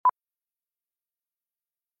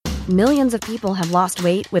Millions of people have lost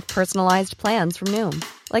weight with personalized plans from Noom.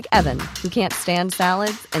 Like Evan, who can't stand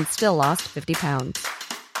salads and still lost 50 pounds.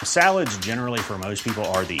 Salads generally for most people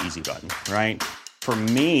are the easy button, right? For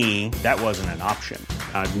me, that wasn't an option.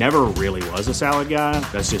 I never really was a salad guy.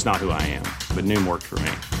 That's just not who I am. But Noom worked for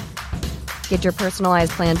me. Get your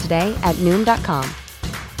personalized plan today at Noom.com.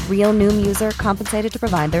 Real Noom user compensated to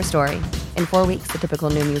provide their story. In 4 weeks, the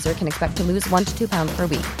typical Noom user can expect to lose 1 to 2 pounds per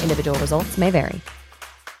week. Individual results may vary.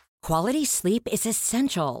 Quality sleep is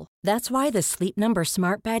essential. That's why the Sleep Number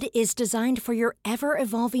Smart Bed is designed for your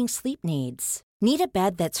ever-evolving sleep needs. Need a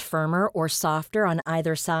bed that's firmer or softer on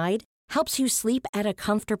either side? Helps you sleep at a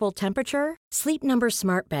comfortable temperature? Sleep Number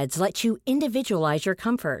Smart Beds let you individualize your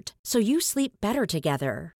comfort, so you sleep better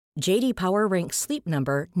together. J.D. Power ranks Sleep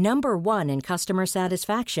Number number 1 in customer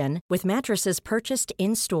satisfaction with mattresses purchased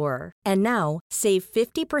in-store. And now, save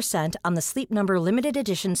 50% on the Sleep Number Limited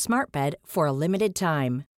Edition Smart Bed for a limited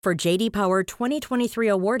time. For J.D. Power 2023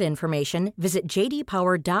 award information, visit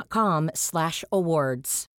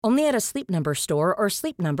jdpower.com/awards. Only at a Sleep Number store or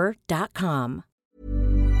sleepnumber.com.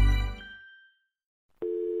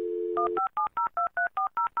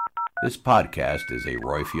 This podcast is a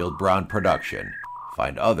Royfield Brown production.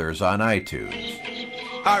 Find others on iTunes.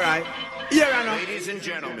 All right. Your Honor. Ladies and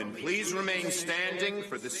gentlemen, please remain standing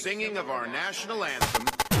for the singing of our national anthem.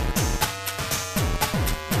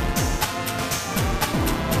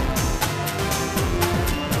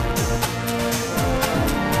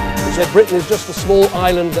 He said Britain is just a small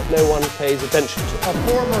island that no one pays attention to. A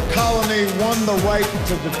former colony won the right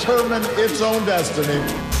to determine its own destiny.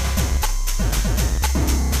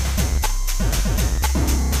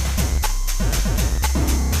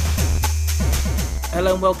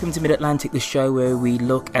 Hello and welcome to Mid-Atlantic, the show where we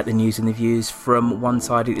look at the news and the views from one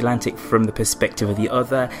side of the Atlantic from the perspective of the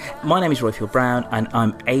other. My name is Royfield Brown and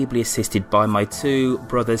I'm ably assisted by my two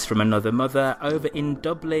brothers from another mother. Over in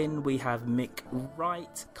Dublin we have Mick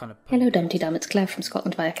Wright. Hello Dumpty Dum, it's Claire from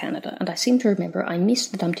Scotland via Canada, and I seem to remember I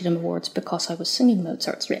missed the Dumpty Dum Awards because I was singing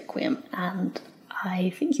Mozart's Requiem, and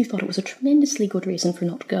I think you thought it was a tremendously good reason for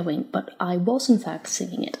not going, but I was in fact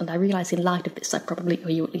singing it, and I realise in light of this I probably owe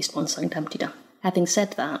you at least one song Dumpty Dum. Having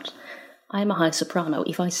said that, I am a high soprano.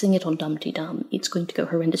 If I sing it on Dumpty Dum, it's going to go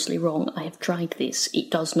horrendously wrong. I have tried this. It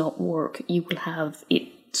does not work. You will have it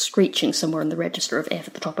screeching somewhere in the register of F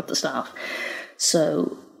at the top of the staff.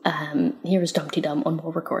 So, here is Dumpty Dum on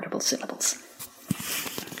more recordable syllables.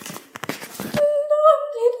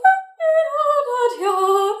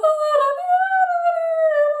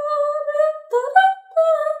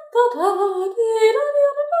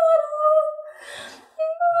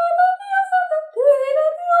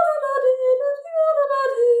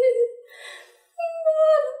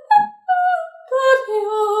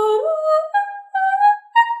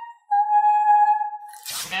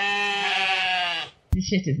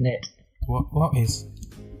 Shit, isn't it? What is?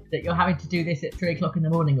 That you're having to do this at 3 o'clock in the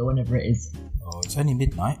morning or whenever it is. Oh, it's only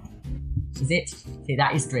midnight. Is it? See,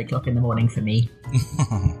 that is 3 o'clock in the morning for me.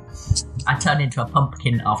 I turn into a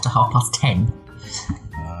pumpkin after 10:30.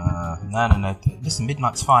 No. Listen,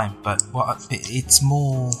 midnight's fine, but it's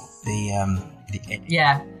more the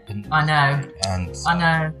yeah, I know. And I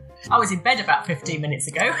know. I was in bed about 15 minutes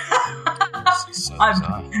ago. So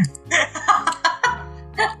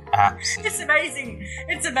Absolutely.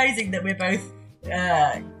 It's amazing that we're both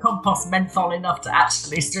compost menthol enough to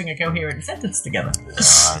actually string a coherent sentence together.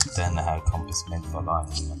 I don't know how compost menthol I am,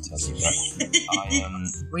 I'll tell you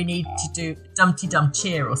that. We need to do Dumpty Dum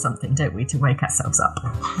cheer or something, don't we, to wake ourselves up?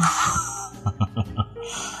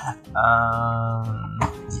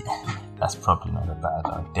 Yeah, that's probably not a bad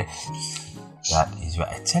idea. That is right.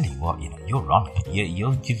 I tell you what, you're on it.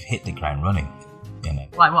 You've hit the ground running.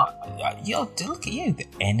 Like what? Look at you, the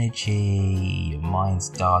energy, your mind's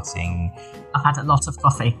darting. I've had a lot of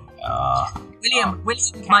coffee. William,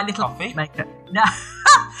 my little coffee maker. No,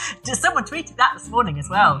 just someone tweeted that this morning as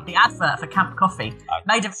well. The advert for Camp Coffee,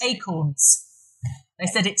 made of acorns. They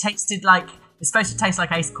said it tasted like it's supposed to taste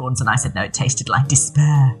like acorns, and I said no, it tasted like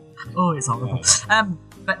despair. Oh, it's horrible.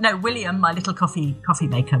 But no, William, my little coffee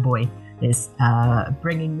maker boy, is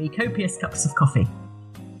bringing me copious cups of coffee.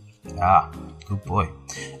 Good boy.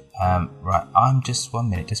 Right, I'm just 1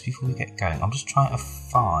 minute, just before we get going, I'm just trying to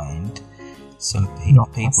find some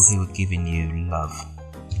people who are giving you love.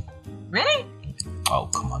 Really? Oh,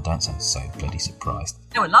 come on, don't sound so bloody surprised.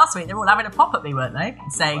 No, well, last week they were all having a pop at me, weren't they?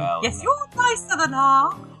 Saying, yes, you're nicer than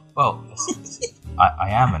her. Well,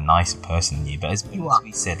 I am a nicer person than you, but as we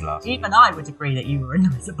said last week, even I would agree that you were a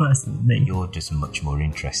nicer person than me. You're just much more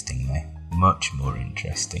interesting, mate. Much more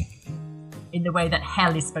interesting. In the way that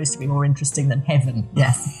hell is supposed to be more interesting than heaven,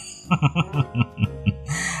 yes.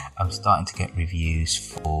 I'm starting to get reviews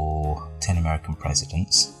for 10 American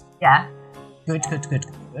Presidents. Yeah. Good.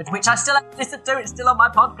 Which I still have to listen to. It's still on my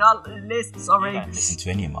podcast list. Sorry. You don't listen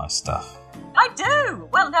to any of my stuff. I do.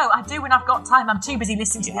 Well, no, I do when I've got time. I'm too busy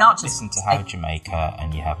listening to the Archers. You listened to How Jamaica,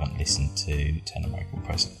 and you haven't listened to 10 American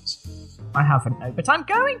Presidents. I haven't, no, but I'm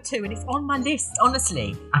going to, and it's on my list.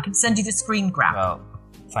 Honestly, I can send you the screen grab. Well,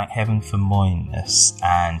 thank heaven for Moyness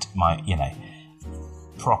and my,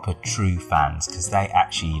 proper true fans, because they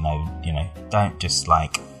actually, don't just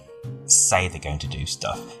say they're going to do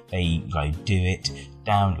stuff. They do it,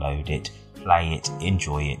 download it, play it,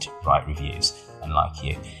 enjoy it, write reviews, unlike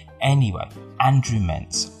you. Anyway, Andrew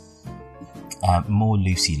Mentz, more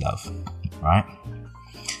Lucy love, right?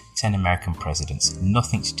 10 American Presidents,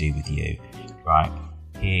 nothing to do with you, right?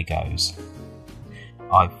 Here goes.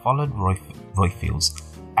 I followed Roifield's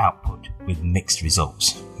output with mixed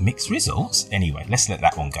results. Mixed results? Anyway, let's let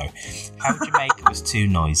that one go. How Jamaica was too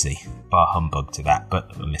noisy. Bar humbug to that,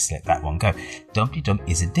 but let's let that one go. Dumpty Dum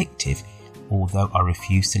is addictive. Although I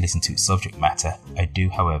refuse to listen to its subject matter, I do,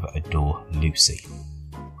 however, adore Lucy.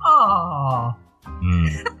 Oh.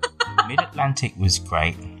 Mid-Atlantic was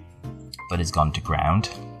great, but has gone to ground.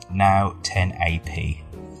 Now 10 AP.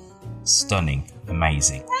 Stunning.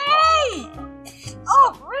 Amazing. Hey!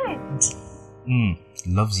 Oh, brilliant.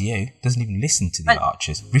 Loves you. Doesn't even listen to the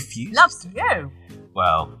Archers. Refuses. Loves you.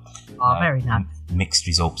 Well. Oh, very nice. Mixed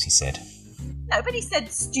results, he said. No, but he said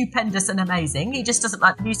stupendous and amazing. He just doesn't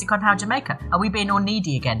like the music on How Jamaica. Are we being all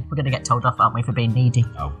needy again? We're going to get told off, aren't we, for being needy?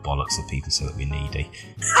 Oh, bollocks, the people say that we're needy.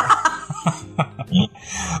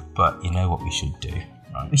 But you know what we should do,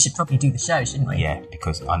 right? We should probably do the show, shouldn't we? Yeah,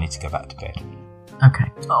 because I need to go back to bed. Okay.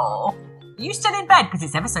 Oh. Are you still in bed? Because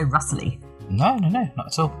it's ever so rustly. No, not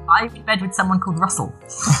at all. I'm in bed with someone called Russell.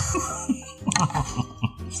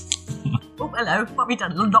 Oh, hello. What have you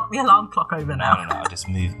done? Knock the alarm clock over now. No. I just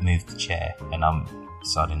moved the chair, and I'm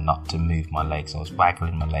deciding not to move my legs. I was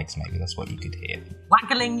waggling my legs, maybe that's what you could hear.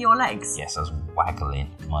 Waggling your legs? Yes, I was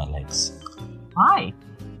waggling my legs. Why?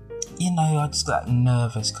 I just that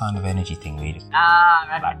nervous kind of energy thing where you just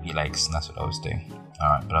wag your legs, and that's what I was doing.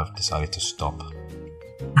 Alright, but I've decided to stop.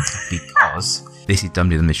 Because this is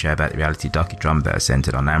Dumpty Dum, the show about the reality docudrama that is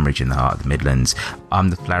centred on Ambridge in the heart of the Midlands. I'm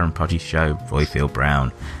the Flower and Produce Show, Roifield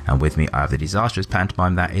Brown, and with me I have the disastrous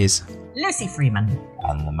pantomime that is Lucy Freeman.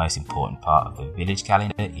 And the most important part of the village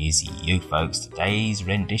calendar is you folks. Today's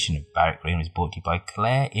rendition of Barrack Green was brought to you by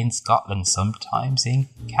Claire in Scotland, sometimes in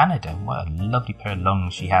Canada. What a lovely pair of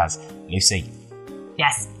lungs she has. Lucy.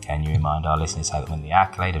 Yes. Can you remind our listeners how to win the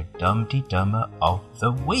accolade of Dumpty Dummer of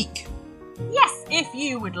the Week? Yes, if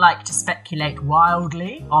you would like to speculate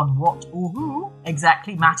wildly on what or who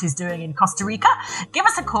exactly Matt is doing in Costa Rica, give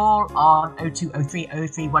us a call on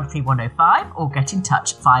 02030313105 or get in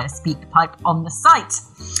touch via SpeakPipe on the site.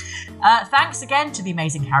 Thanks again to the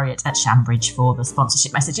amazing Harriet at Shambridge for the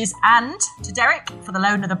sponsorship messages and to Derek for the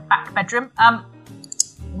loan of the back bedroom.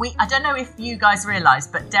 I don't know if you guys realise,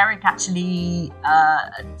 but Derek actually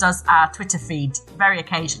does our Twitter feed very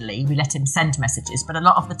occasionally. We let him send messages, but a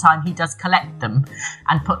lot of the time he does collect them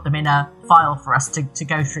and put them in a file for us to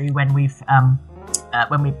go through when we're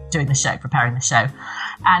doing the show, preparing the show.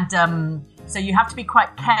 And so you have to be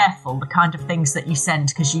quite careful the kind of things that you send,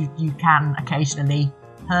 because you can occasionally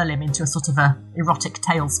hurl him into a sort of a erotic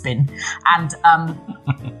tailspin. And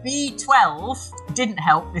B12 didn't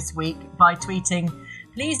help this week by tweeting,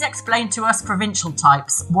 "Please explain to us provincial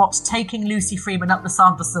types what taking Lucy Freeman up the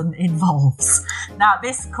Sanderson involves." Now,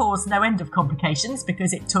 this caused no end of complications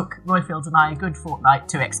because it took Roifield and I a good fortnight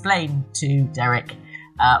to explain to Derek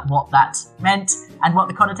what that meant and what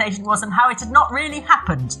the connotation was and how it had not really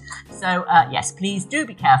happened. So, yes, please do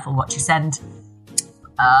be careful what you send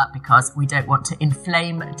because we don't want to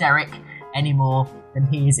inflame Derek any more than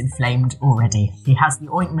he is inflamed already. He has the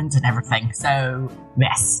ointment and everything. So,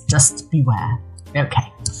 yes, just beware.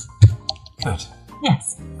 Okay. Good.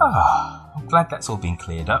 Yes. I'm glad that's all been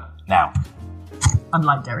cleared up. Now.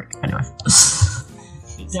 Unlike Derek, anyway.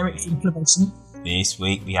 Derek's inflammation. This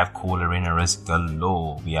week we have caller-inners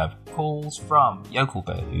galore. We have calls from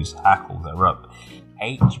Yokelbear, who's hackled her up.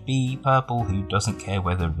 HB Purple, who doesn't care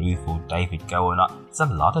whether Ruth or David go or not. There's a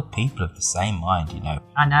lot of people of the same mind,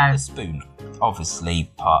 I know. Spoon, obviously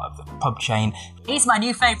part of the pub chain. He's my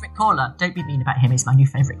new favourite caller. Don't be mean about him, he's my new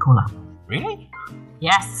favourite caller. Really?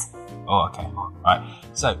 Yes. Oh, okay. Right.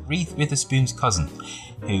 So, Reith Witherspoon's cousin,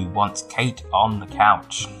 who wants Kate on the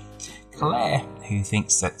couch. Claire, who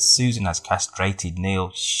thinks that Susan has castrated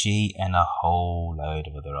Neil. She and a whole load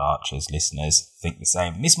of other Archers listeners think the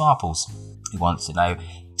same. Miss Marples, who wants to know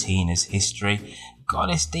Tina's history.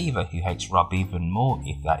 Goddess Diva, who hates Rob even more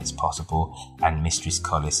if that is possible, and Mistress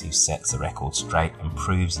Collis, who sets the record straight and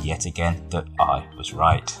proves yet again that I was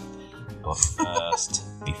right. But first,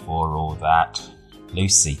 before all that,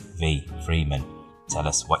 Lucy V. Freeman, tell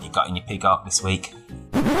us what you got in your pig art this week.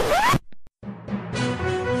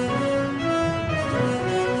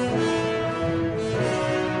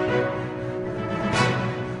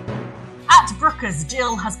 Brooker's,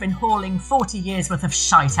 Jill has been hauling 40 years worth of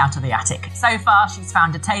shite out of the attic. So far, she's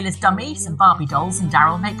found a tailor's dummy, some Barbie dolls, and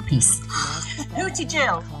Daryl Makepeace. Hootie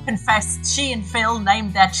Jill confessed she and Phil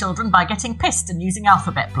named their children by getting pissed and using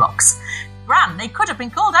alphabet blocks. Gran, they could have been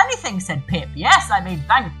called anything, said Pip. Yes, I mean,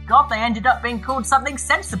 thank God they ended up being called something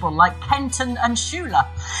sensible, like Kenton and Shula.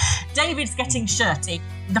 David's getting shirty.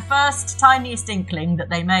 The first tiniest inkling that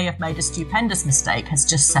they may have made a stupendous mistake has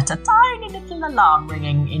just set a tiny little alarm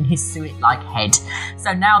ringing in his suet-like head.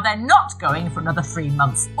 So now they're not going for another 3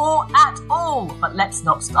 months, or at all. But let's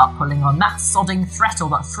not start pulling on that sodding thread,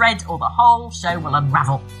 or the whole show will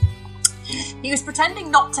unravel. He was pretending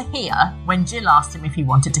not to hear when Jill asked him if he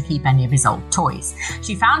wanted to keep any of his old toys.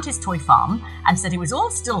 She found his toy farm and said it was all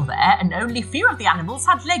still there and only few of the animals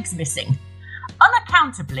had legs missing.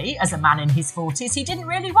 Unaccountably, as a man in his 40s, he didn't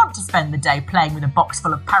really want to spend the day playing with a box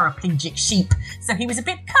full of paraplegic sheep, so he was a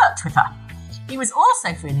bit curt with her. He was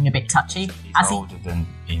also feeling a bit touchy. He's older than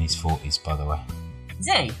in his 40s, by the way. Is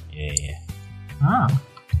he? Yeah. Oh.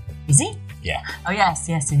 Is he? Yeah. Oh, yes,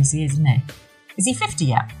 he is, isn't he? Is he 50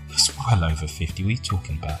 yet? He's well over 50. What are you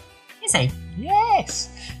talking about? Is he? Yes.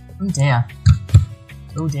 Oh dear,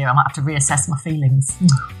 I might have to reassess my feelings.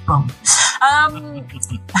 Bum.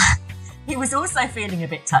 He was also feeling a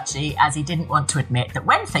bit touchy, as he didn't want to admit that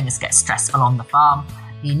when things get stressful on the farm,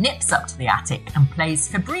 he nips up to the attic and plays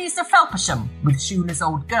Febreze of Felpersham with Shula's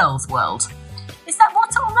Old Girls World. Is that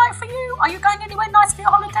what's all right for you? Are you going anywhere nice for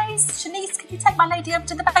your holidays? Shanice, can you take my lady over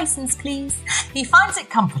to the basins, please? He finds it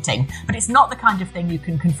comforting, but it's not the kind of thing you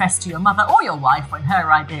can confess to your mother or your wife when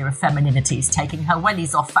her idea of femininity is taking her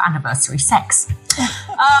wellies off for anniversary sex.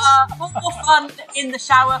 More fun in the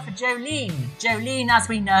shower for Jolene. Jolene, as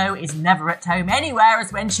we know, is never at home anywhere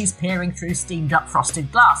as when she's peering through steamed-up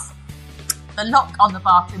frosted glass. The lock on the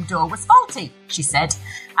bathroom door was faulty, she said,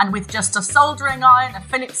 and with just a soldering iron, a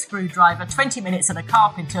Phillips screwdriver, 20 minutes and a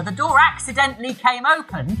carpenter, the door accidentally came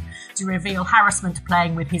open to reveal Harassment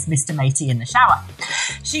playing with his Mr. Matey in the shower.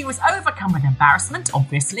 She was overcome with embarrassment,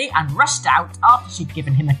 obviously, and rushed out after she'd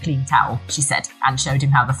given him a clean towel, she said, and showed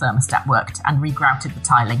him how the thermostat worked and regrouted the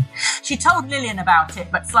tiling. She told Lillian about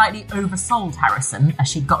it, but slightly oversold Harrison, as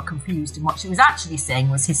she'd got confused, and what she was actually saying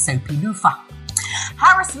was his soapy loofah.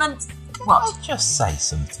 Harassment... What? I'll just say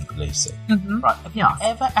something, Lucy. Mm-hmm. Right, have you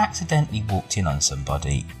ever accidentally walked in on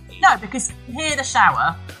somebody? No, because you hear the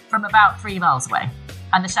shower from about 3 miles away,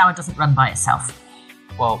 and the shower doesn't run by itself.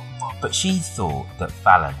 Well, but she thought that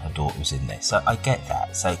Fallon, her daughter, was in there, so I get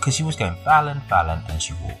that. So, because she was going Fallon, and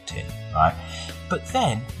she walked in, right? But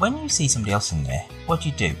then, when you see somebody else in there, what do?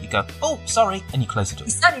 You go, oh, sorry, and you close the door.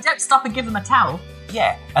 You certainly don't stop and give them a towel.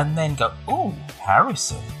 Yeah, and then go, oh,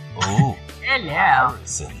 Harrison. Oh, hello.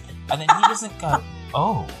 Harrison. And then he doesn't go,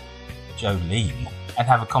 oh, Jolene, and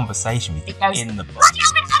have a conversation with you in the bathroom. What you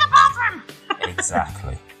been to the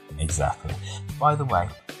bathroom? Exactly. By the way,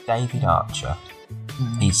 David Archer,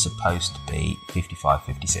 he's supposed to be 55,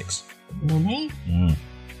 56. Really?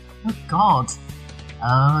 Oh, God.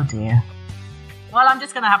 Oh, dear. Well, I'm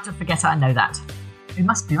just going to have to forget I know that. It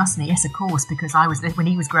must be, mustn't it? Yes, of course, because when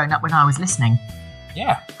he was growing up, when I was listening.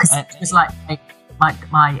 Yeah. Because it was like...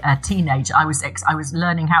 My teenage, I was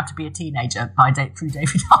learning how to be a teenager through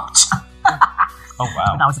David Archer. Oh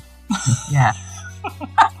wow! When I was, yeah,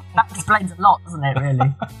 that explains a lot, doesn't it?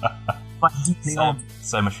 Really, quite deeply odd.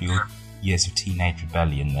 So much for your years of teenage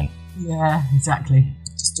rebellion, then. Yeah, exactly.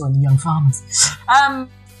 Just join the young farmers.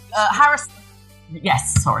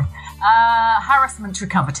 Harassment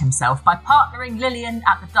recovered himself by partnering Lillian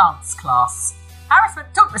at the dance class.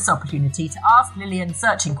 Harassment took this opportunity to ask Lillian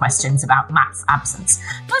searching questions about Matt's absence.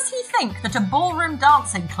 Does he think that a ballroom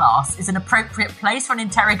dancing class is an appropriate place for an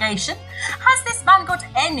interrogation? Has this man got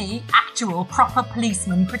any actual proper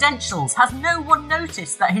policeman credentials? Has no one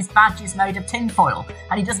noticed that his badge is made of tinfoil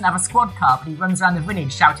and he doesn't have a squad car but he runs around the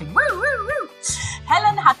village shouting, woo, woo, woo?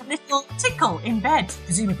 Helen had a little tickle in bed,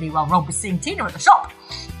 presumably while Rob was seeing Tina at the shop.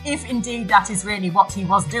 If indeed that is really what he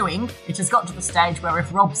was doing, it has got to the stage where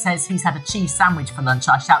if Rob says he's had a cheese sandwich for lunch,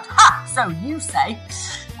 I shout, ha! So you say.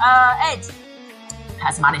 Ed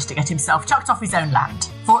has managed to get himself chucked off his own land.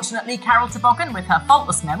 Fortunately, Carol Toboggan, with her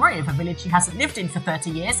faultless memory of a village she hasn't lived in for 30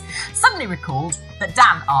 years, suddenly recalled that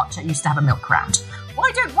Dan Archer used to have a milk round.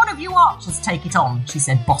 Why don't one of you archers take it on? She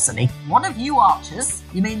said bossily. One of you archers?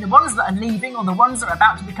 You mean the ones that are leaving or the ones that are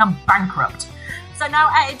about to become bankrupt? So now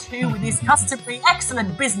Ed, who with his customary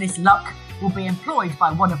excellent business luck, will be employed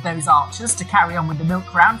by one of those archers to carry on with the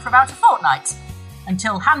milk round for about a fortnight,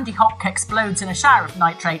 until Handy Hock explodes in a shower of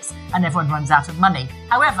nitrates and everyone runs out of money.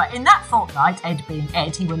 However, in that fortnight, Ed being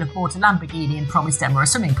Ed, he will have bought a Lamborghini and promised Emma a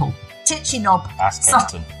swimming pool. Titchy knob. Ask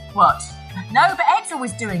Edson. What? No, but Ed's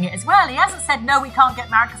always doing it as well. He hasn't said, no, we can't get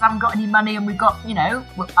married because I haven't got any money and we've got,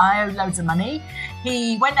 I owe loads of money.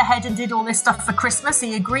 He went ahead and did all this stuff for Christmas.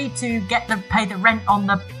 He agreed to pay the rent on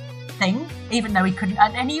the thing, even though he couldn't,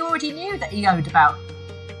 and he already knew that he owed about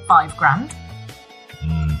 $5,000.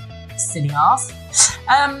 Silly arse.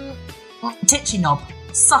 Titchy knob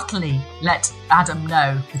subtly let Adam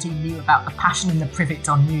know that he knew about the Passion in the Privet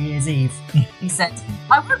on New Year's Eve. He said,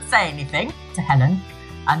 I won't say anything to Helen,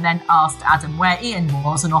 and then asked Adam where Ian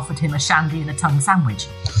was and offered him a shandy and a tongue sandwich.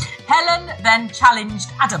 Helen then challenged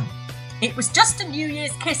Adam. It was just a New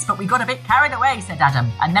Year's kiss, but we got a bit carried away, said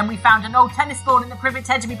Adam. And then we found an old tennis ball in the privet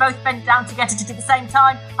hedge and we both bent down to get it at the same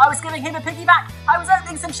time. I was giving him a piggyback. I was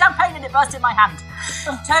opening some champagne and it burst in my hand.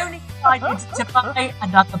 Tony decided to buy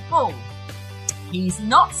another ball. He's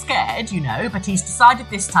not scared, but he's decided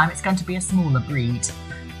this time it's going to be a smaller breed.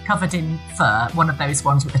 Covered in fur, one of those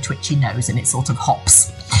ones with a twitchy nose and it sort of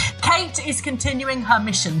hops. Kate is continuing her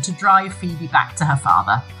mission to drive Phoebe back to her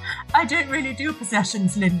father. I don't really do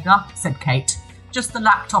possessions, Linda, said Kate. Just the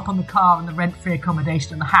laptop on the car and the rent-free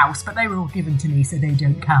accommodation in the house, but they were all given to me, so they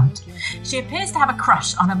don't count. She appears to have a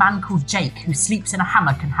crush on a man called Jake, who sleeps in a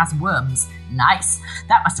hammock and has worms. Nice.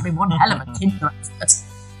 That must have been one hell of a Tinder expert.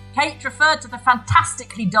 Kate referred to the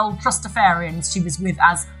fantastically dull Trustafarians she was with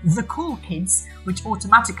as the cool kids, which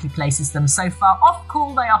automatically places them so far off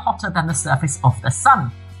cool they are hotter than the surface of the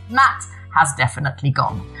sun. Matt has definitely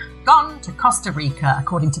gone. Gone to Costa Rica,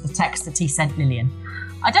 according to the text that he sent Lillian.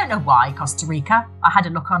 I don't know why Costa Rica. I had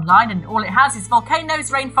a look online and all it has is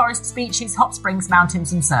volcanoes, rainforests, beaches, hot springs,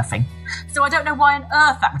 mountains and surfing. So I don't know why on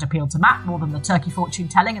earth that would appeal to Matt more than the turkey fortune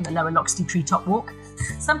telling and the Lower Loxley treetop walk.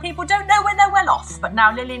 Some people don't know when they're well off, but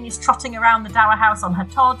now Lillian is trotting around the Dower House on her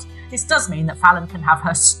Todd. This does mean that Fallon can have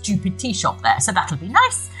her stupid tea shop there, so that'll be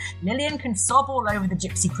nice. Lillian can sob all over the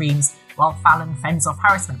gypsy creams while Fallon fends off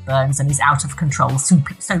harassment burns and is out of control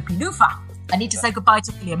soapy loofah. I need to say goodbye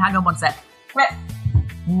to William. Hang on one sec.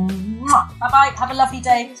 Bye-bye. Have a lovely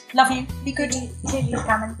day. Love you. Be good. Tilly's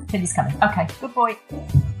coming. Tilly's coming. Okay. Good boy.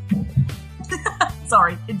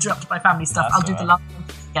 Sorry, interrupted by family stuff. That's I'll do the last one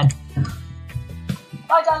again.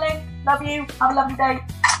 Bye, darling. Love you. Have a lovely day.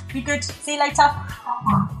 Be good. See you later.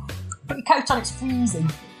 Put your coat on. It's freezing.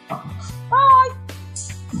 Bye.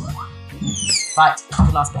 Right.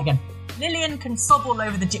 The last bit again. Lillian can sob all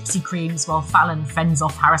over the gypsy creams while Fallon fends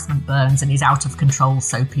off harassment burns and is out of control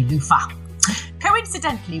soapy loofah.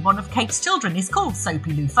 Coincidentally, one of Kate's children is called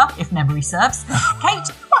Soapy Loofah, if memory serves. Kate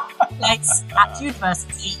plays at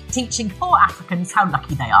university teaching poor Africans how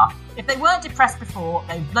lucky they are. If they weren't depressed before,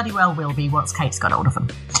 they bloody well will be once Kate's got hold of them.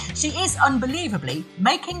 She is unbelievably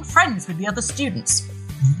making friends with the other students.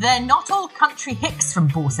 They're not all country hicks from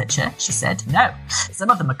Borsetshire, she said. No,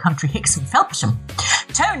 some of them are country hicks from Felpersham.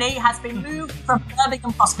 Tony has been moved from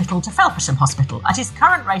Birmingham Hospital to Felpersham Hospital. At his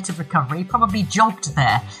current rate of recovery, probably jogged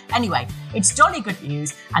there. Anyway, it's jolly good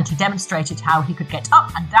news, and he demonstrated how he could get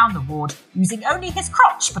up and down the ward using only his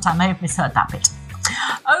crotch, but I may have misheard that bit.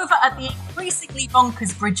 Over at the increasingly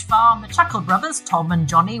bonkers Bridge Farm, the Chuckle brothers, Tom and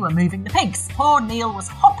Johnny, were moving the pigs. Poor Neil was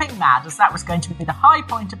hopping mad as that was going to be the high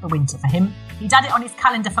point of the winter for him. He'd had it on his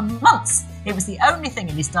calendar for months. It was the only thing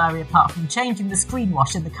in his diary apart from changing the screen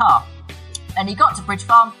wash in the car. Then he got to Bridge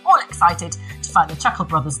Farm, all excited, to find the Chuckle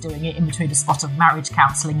brothers doing it in between a spot of marriage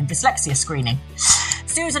counselling and dyslexia screening.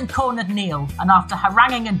 Susan cornered Neil, and after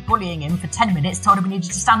haranguing and bullying him for 10 minutes, told him he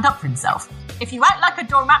needed to stand up for himself. If you act like a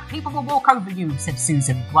doormat, people will walk over you, said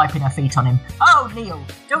Susan, wiping her feet on him. Oh, Neil,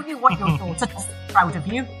 don't you want your daughter to be proud of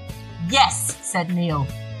you? Yes, said Neil.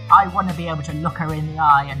 I want to be able to look her in the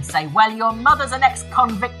eye and say, well, your mother's an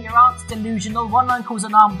ex-convict, your aunt's delusional, one uncle's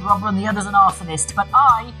an armed robber and the other's an arsonist, but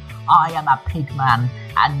I am a pig man,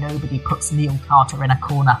 and nobody puts Neil Carter in a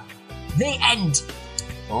corner. The end.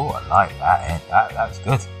 Oh, I like that. That's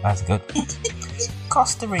good. That's good.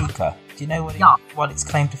 Costa Rica. Do you know what its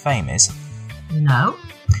claim to fame is? No.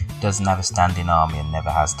 Doesn't have a standing army and never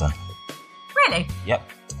has done. Really? Yep.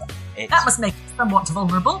 That must make it somewhat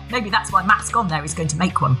vulnerable. Maybe that's why Matt's gone there. He's going to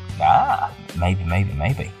make one.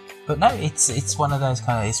 Maybe. But no, it's one of those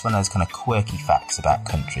kind of quirky facts about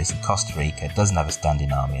countries. And Costa Rica doesn't have a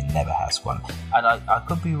standing army and never has one. And I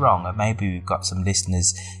could be wrong, and maybe we've got some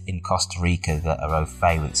listeners in Costa Rica that are au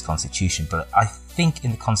fait with its constitution, but I think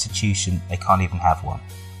in the constitution they can't even have one.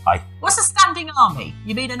 What's a standing army?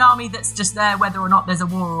 You mean an army that's just there whether or not there's a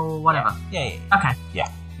war or whatever? Yeah. Okay. Yeah.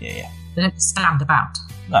 They don't stand about.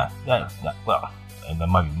 No. Well, they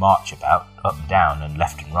maybe march about up and down and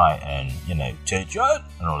left and right and, attention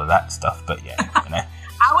and all of that stuff, but yeah,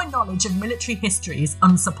 Our knowledge of military history is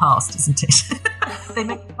unsurpassed, isn't it? They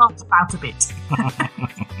make you march about a bit.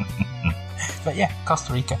 But yeah,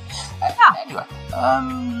 Costa Rica. Anyway,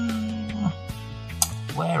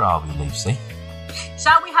 where are we, Lucy?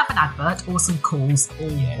 Shall we have an advert or some calls or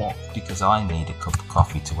what? Because I need a cup of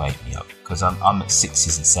coffee to wake me up. Because I'm at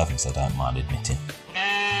 6s and 7s, I don't mind admitting.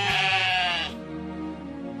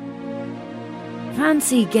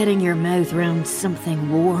 Fancy getting your mouth round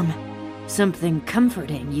something warm? Something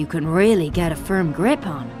comforting you can really get a firm grip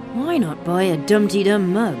on? Why not buy a Dumpty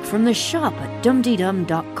Dum mug from the shop at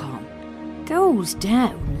dumptydum.com? Goes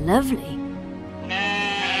down lovely.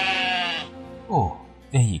 Oh,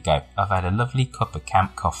 there you go. I've had a lovely cup of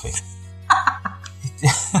camp coffee.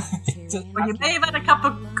 Well, you may have had a cup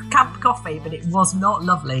of camp coffee, but it was not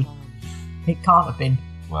lovely. It can't have been.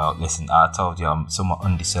 Well, listen, I told you I'm somewhat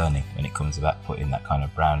undiscerning when it comes about putting that kind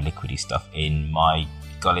of brown liquidy stuff in my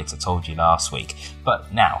gullet. I told you last week.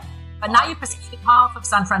 But now you've persuaded half of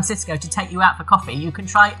San Francisco to take you out for coffee. You can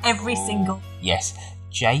try every single... Yes,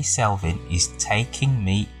 Jay Selvin is taking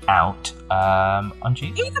me out on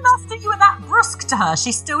Tuesday. Even after you were that brusque to her,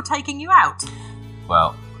 she's still taking you out?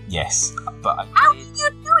 Well, yes, but... How did you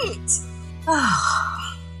do it?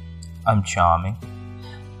 I'm charming.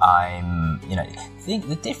 I'm, think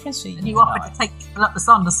the difference between you offered to take people up the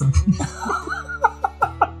Sanderson.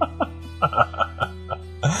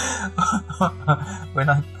 When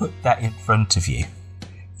I put that in front of you,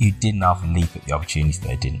 you didn't half leap at the opportunity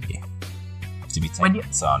though, didn't you? To be taken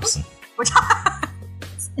at Sanderson.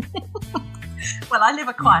 Well, I live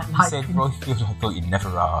a quiet life. You said Royfield, I thought you'd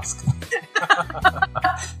never ask.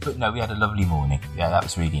 But no, we had a lovely morning. Yeah, that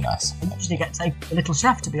was really nice. I usually get taken to the Little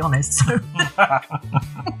Chef, to be honest. So.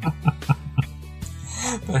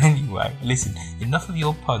 But anyway, listen, enough of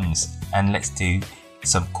your puns, and let's do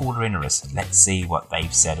some caller inners. Let's see what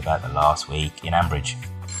they've said about the last week in Ambridge.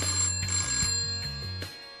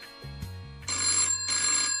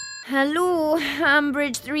 Hello,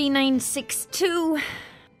 Ambridge 3962.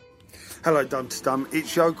 Hello, Dumpty Dum.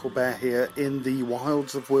 It's Yokel Bear here in the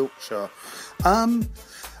wilds of Wiltshire.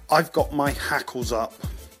 I've got my hackles up.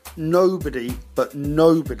 Nobody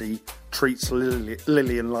treats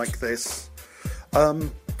Lillian like this.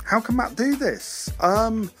 How can Matt do this?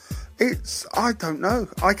 I don't know.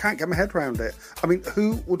 I can't get my head around it. I mean,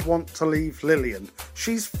 who would want to leave Lillian?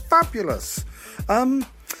 She's fabulous.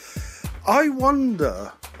 I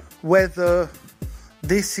wonder whether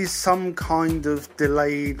this is some kind of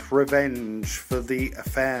delayed revenge for the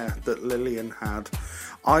affair that Lillian had.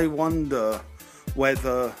 I wonder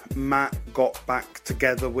whether Matt got back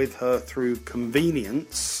together with her through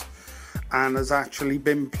convenience and has actually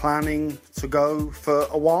been planning to go for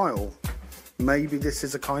a while. Maybe this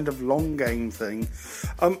is a kind of long game thing.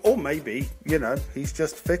 Or maybe, he's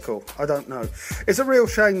just fickle. I don't know. It's a real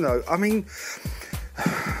shame, though. I mean,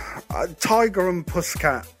 Tiger and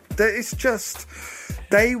Pussycat,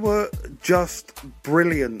 they were just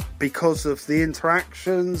brilliant because of the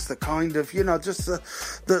interactions, the kind of, just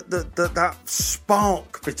that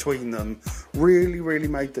spark between them really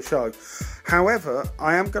made the show. However,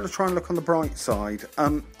 I am going to try and look on the bright side.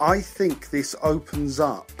 I think this opens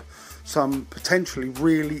up some potentially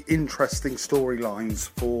really interesting storylines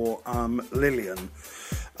for Lillian,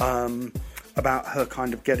 about her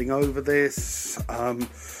kind of getting over this,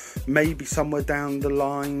 maybe somewhere down the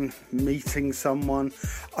line meeting someone.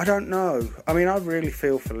 I don't know. I mean, I really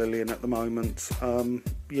feel for Lillian at the moment. I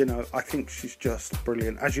think she's just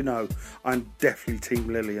brilliant. As you know, I'm definitely Team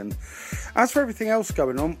Lillian. As for everything else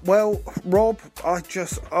going on, well, Rob,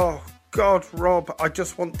 Rob, I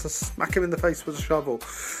just want to smack him in the face with a shovel.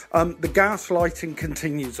 The gaslighting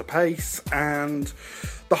continues apace, and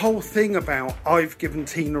the whole thing about I've given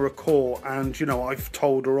Tina a call and, I've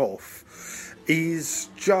told her off is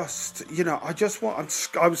just,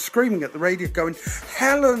 I was screaming at the radio going,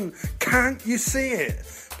 Helen, can't you see it?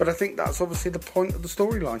 But I think that's obviously the point of the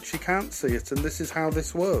storyline. She can't see it, and this is how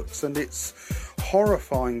this works, and it's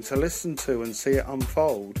horrifying to listen to and see it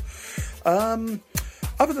unfold.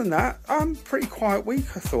 Other than that, pretty quiet week,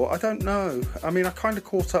 I thought. I don't know. I mean, I kind of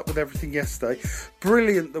caught up with everything yesterday.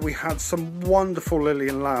 Brilliant that we had some wonderful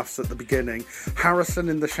Lillian laughs at the beginning. Harrison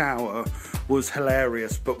in the shower was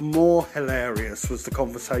hilarious, but more hilarious was the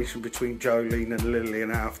conversation between Jolene and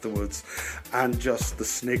Lillian afterwards, and just the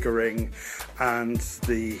sniggering and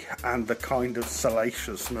the kind of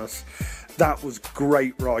salaciousness. That was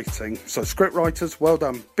great writing. So script writers, well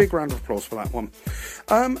done. Big round of applause for that one.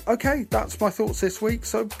 Okay, that's my thoughts this week.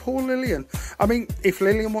 So poor Lillian. I mean, if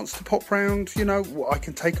Lillian wants to pop round, you know, I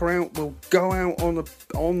can take her out. We'll go out on a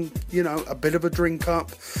bit of a drink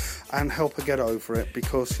up and help her get over it,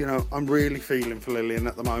 because, you know, I'm really feeling for Lillian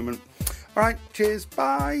at the moment. All right, cheers,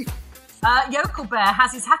 bye. Yokel Bear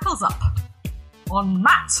has his hackles up on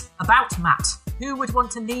Matt, about Matt, who would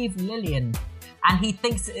want to leave Lillian. And he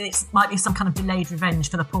thinks it might be some kind of delayed revenge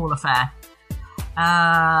for the Paul affair.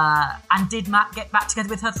 And did Matt get back together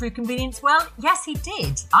with her through convenience? Well, yes, he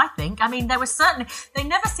did, I think. I mean, they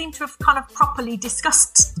never seemed to have kind of properly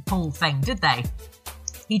discussed the Paul thing, did they?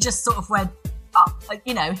 He just sort of went,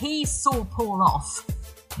 he saw Paul off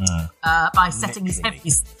by setting his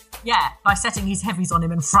heavies. Yeah, by setting his heavies on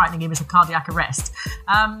him and frightening him into cardiac arrest.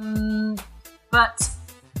 But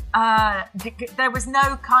there was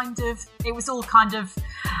no kind of, it was all kind of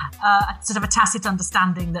sort of a tacit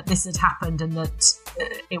understanding that this had happened and that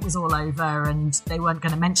it was all over and they weren't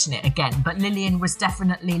going to mention it again. But Lillian was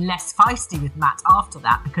definitely less feisty with Matt after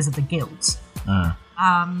that because of the guilt.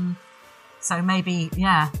 So maybe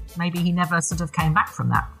he never sort of came back from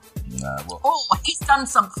that. No, well, or he's done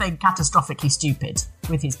something catastrophically stupid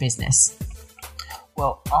with his business.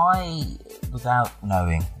 Well, without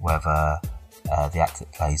knowing whether the actor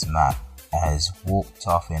that plays Matt has walked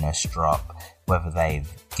off in a strop, whether they've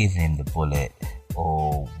given him the bullet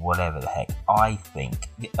or whatever the heck, I think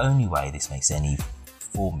the only way this makes any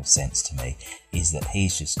form of sense to me is that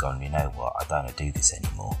he's just gone, you know what, I don't want to do this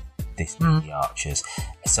anymore. This the Archers.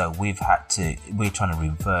 So we're trying to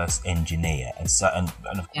reverse engineer, and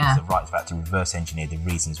of course the writer's about to reverse engineer the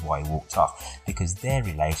reasons why he walked off, because their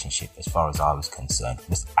relationship, as far as I was concerned,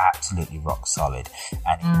 was absolutely rock solid,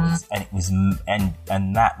 and it was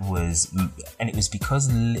because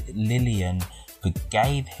Lillian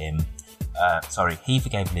forgave him. He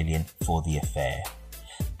forgave Lillian for the affair,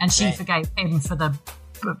 and she forgave him for the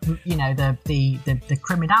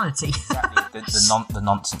criminality. Exactly. the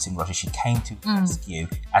nonsense in Russia. She came to rescue,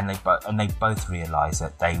 and they both realised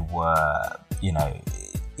that they were,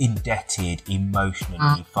 indebted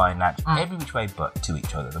emotionally, financially, every which way but to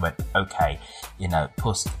each other. They went, okay,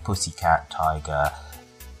 pussycat, tiger.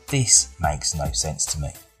 This makes no sense to me.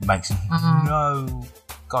 It makes no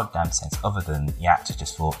goddamn sense, other than the actor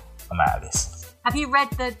just thought, I'm out of this. Have you read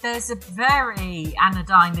that there's a very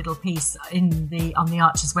anodyne little piece on the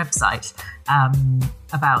Archers website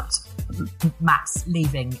about Matt's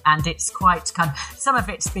leaving, and it's quite some of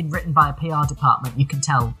it's been written by a PR department, you can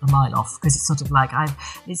tell a mile off, because it's sort of like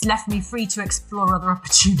it's left me free to explore other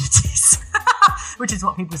opportunities, which is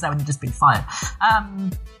what people say when they've just been fired.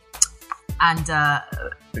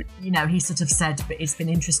 He sort of said, but it's been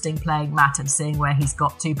interesting playing Matt and seeing where he's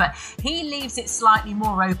got to, but he leaves it slightly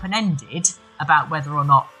more open-ended about whether or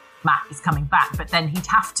not Matt is coming back, but then he'd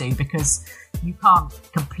have to, because you can't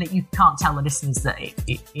tell the listeners that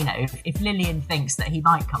if Lillian thinks that he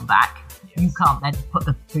might come back, you can't then put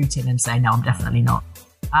the boot in and say, no, I'm definitely not.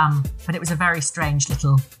 But it was a very strange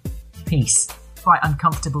little piece, quite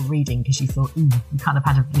uncomfortable reading, because you thought, you kind of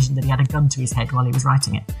had a vision that he had a gun to his head while he was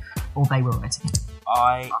writing it, or they were writing it.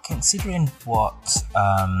 Considering what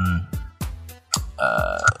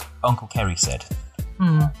Uncle Kerry said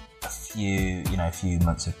a few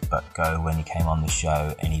months ago when he came on the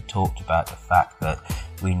show, and he talked about the fact that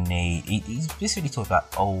he basically talked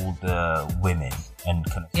about older women and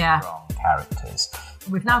kind of strong characters.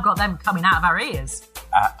 We've now got them coming out of our ears.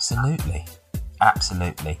 Absolutely.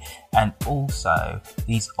 And also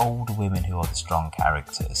these older women who are the strong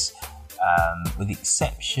characters, with the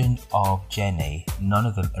exception of Jenny, none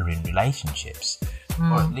of them are in relationships,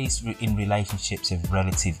 or at least in relationships of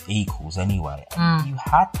relative equals anyway. And you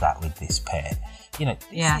had that with this pair. This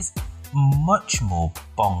is much more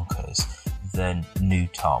bonkers than New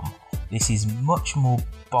Tom. This is much more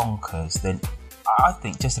bonkers than, I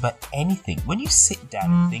think, just about anything. When you sit down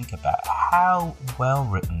and think about how well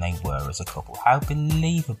written they were as a couple, how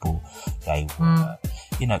believable they were,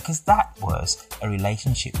 because that was a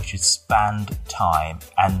relationship which had spanned time,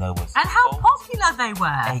 and there was... And how popular they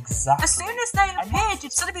were. Exactly. As soon as they appeared,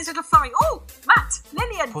 you'd sort of be sort of throwing, oh, Matt,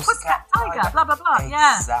 Lillian, Pussycat, Tiger, blah, blah, blah.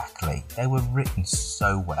 Exactly. They were written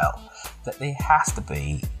so well that there has to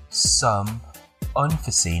be some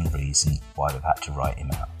unforeseen reason why they've had to write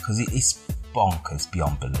him out, because it's bonkers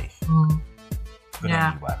beyond belief. But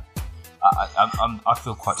anyway, I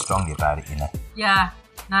feel quite strongly about it, you know. Yeah.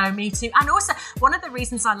 No, me too. And also, one of the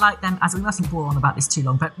reasons I like them, as we mustn't bore on about this too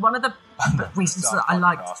long, but one of the reasons that I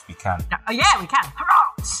liked... We can. Yeah, we can. Hurrah!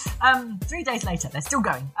 3 days later, they're still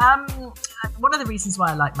going. One of the reasons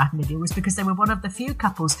why I liked Matt and Lydia was because they were one of the few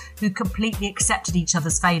couples who completely accepted each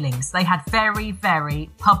other's failings. They had very, very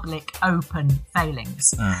public, open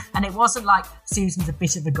failings. And it wasn't like Susan's a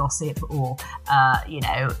bit of a gossip or,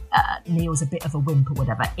 Neil's a bit of a wimp or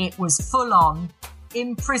whatever. It was full-on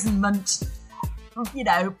imprisonment, you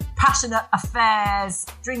know, passionate affairs,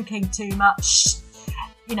 drinking too much,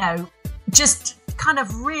 you know, just kind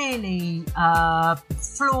of really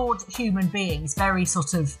flawed human beings, very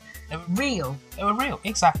sort of real. They were real,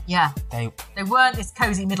 exactly. Yeah. They weren't this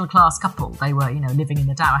cosy middle-class couple. They were, you know, living in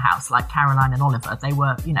the Dower House like Caroline and Oliver. They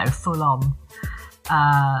were, you know, full-on.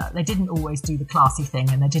 They didn't always do the classy thing,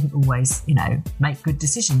 and they didn't always, you know, make good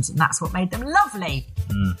decisions, and that's what made them lovely.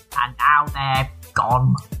 And now they're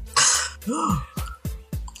gone.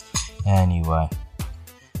 Anyway.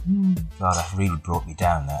 God, that really brought me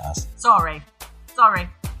down, that has. Sorry.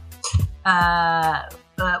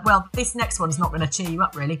 Well, this next one's not going to cheer you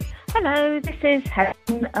up, really. Hello, this is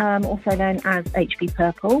Helen, also known as HB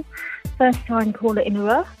Purple. First time caller in a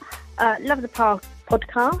row. Love the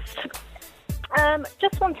podcast.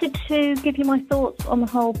 Just wanted to give you my thoughts on the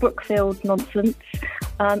whole Brookfield nonsense.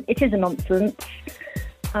 It is a nonsense.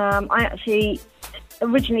 I actually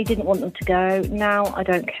originally didn't want them to go. Now I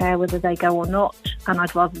don't care whether they go or not, and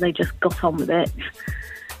I'd rather they just got on with it.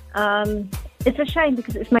 It's a shame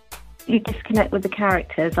because it's made you disconnect with the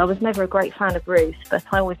characters. I was never a great fan of Ruth, but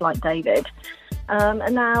I always liked David.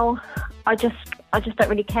 And now I just don't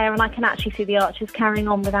really care, and I can actually see the Archers carrying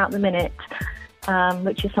on without them in it,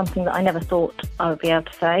 which is something that I never thought I would be able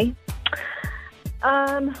to say.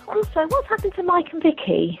 Also, what's happened to Mike and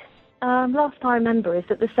Vicky? Last I remember is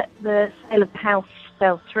that the sale of the house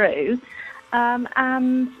fell through, and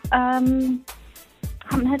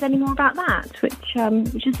haven't heard any more about that, which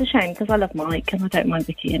is a shame because I love Mike and I don't mind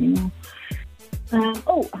Vicky anymore. I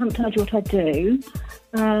haven't told you what I do.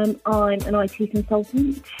 I'm an IT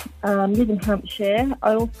consultant, live in Hampshire.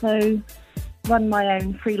 I also run my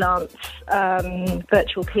own freelance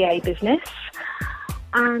virtual PA business.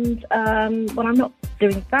 And when I'm not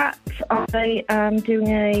doing that, I am doing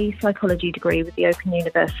a psychology degree with the Open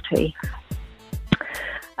University.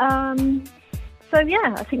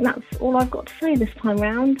 I think that's all I've got to say this time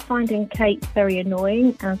round. Finding Kate very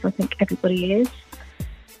annoying, as I think everybody is.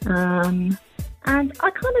 And I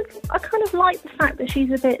kind of like the fact that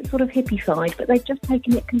she's a bit sort of hippie side, but they've just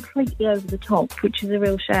taken it completely over the top, which is a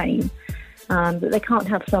real shame. That they can't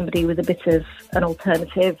have somebody with a bit of an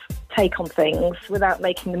alternative take on things without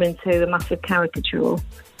making them into a massive caricature.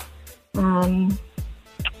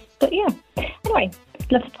 But yeah, anyway,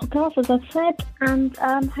 love the podcast, as I've said, and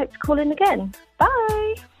hope to call in again.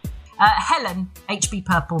 Bye! Helen, HB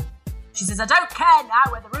Purple. She says, I don't care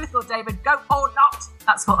now whether Ruth or David go or not.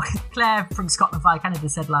 That's what Claire from Scotland via Canada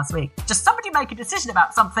said last week. Just somebody make a decision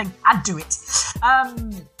about something and do it.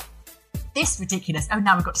 This ridiculous. Oh,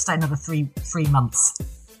 now we've got to stay another three months.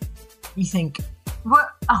 You think, what?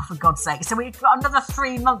 Oh, for God's sake. So we've got another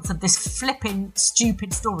 3 months of this flipping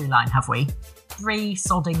stupid storyline, have we? 3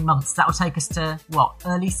 sodding months. That'll take us to, what,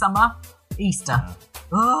 early summer? Easter.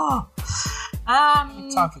 Oh.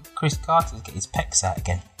 Time for Chris Carter to get his pecs out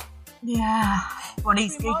again. Yeah. Well, he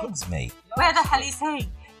reminds me. Where the hell is he?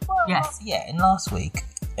 Well, yes. Yeah, in last week,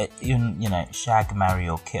 Shag, Marry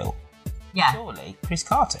or Kill. Yeah. Surely, Chris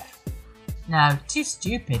Carter. No, too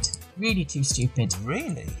stupid. Really too stupid.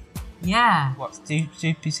 Really? Yeah. What, too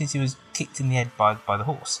stupid since he was kicked in the head by the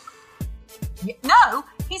horse? Yeah, no,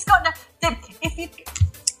 he's got no...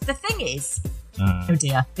 The thing is... Oh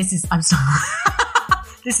dear, I'm sorry.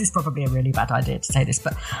 This is probably a really bad idea to say this,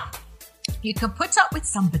 but you can put up with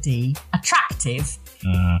somebody attractive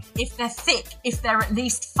if they're thick, if they're at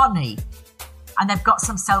least funny, and they've got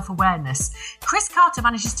some self-awareness. Chris Carter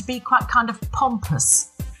manages to be quite kind of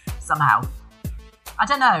pompous somehow. I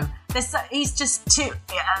don't know. He's just too,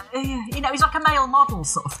 he's like a male model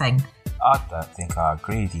sort of thing. I don't think I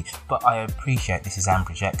agree with you, but I appreciate this is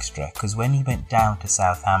Ambridge Extra, because when he went down to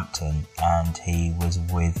Southampton and he was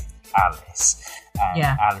with Alice, and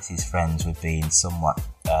Alice's friends were being somewhat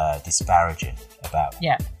disparaging about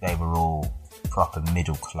they were all proper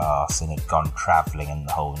middle class and had gone travelling and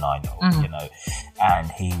the whole nine yards, you know. And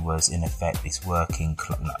he was in effect this a working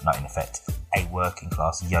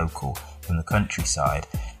class yokel from the countryside.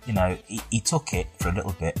 You know, he took it for a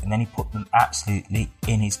little bit and then he put them absolutely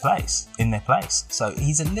in their place. So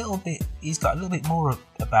he's got a little bit more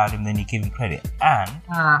about him than you give him credit. And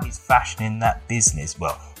he's fashioning that business.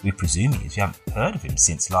 Well, we presume he is. We haven't heard of him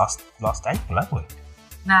since last April, have we?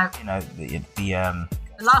 No. You know, the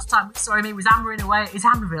last time we saw him, he was hammering away at his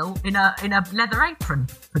anvil in a leather apron,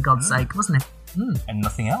 for God's sake, wasn't it? And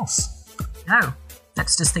nothing else. No.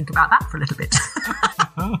 Let's just think about that for a little bit.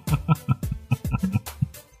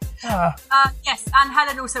 Yes, and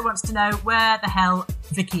Helen also wants to know where the hell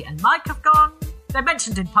Vicky and Mike have gone. They're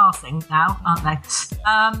mentioned in passing now, aren't they?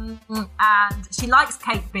 And she likes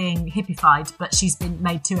Kate being hippified, but she's been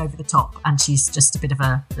made too over the top, and she's just a bit of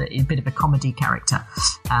a comedy character.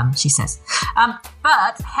 She says.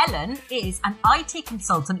 But Helen is an IT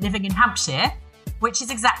consultant living in Hampshire, which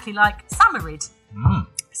is exactly like Samarid.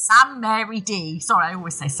 Sam Mary D. Sorry, I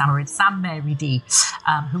always say Samarid. Sam Mary D.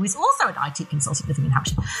 Who is also an IT consultant living in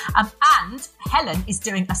Hampshire. And Helen is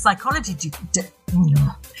doing a psychology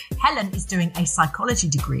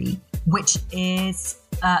degree, which is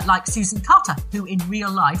like Susan Carter, who in real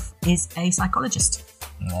life is a psychologist.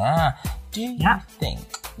 Yeah. Do you think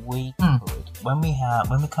we could, when we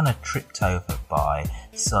kind of tripped over by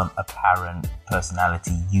some apparent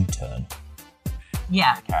personality U-turn?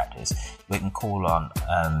 Characters, we can call on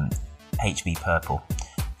HB Purple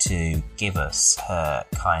to give us her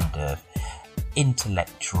kind of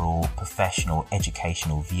intellectual, professional,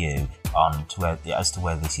 educational view as to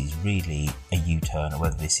whether this is really a U-turn or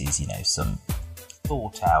whether this is, you know, some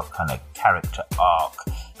thought out kind of character arc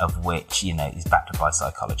of which, you know, is backed by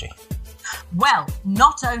psychology. Well,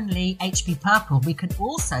 not only HB Purple, we can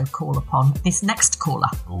also call upon this next caller.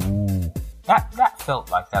 Ooh. That felt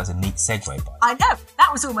like that was a neat segue. I know.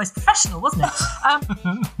 That was almost professional, wasn't it?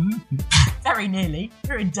 Very nearly.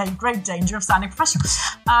 We're in great danger of sounding professional.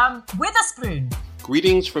 Witherspoon.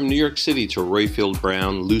 Greetings from New York City to Royfield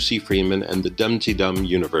Brown, Lucy Freeman, and the Dumpty Dum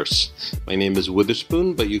universe. My name is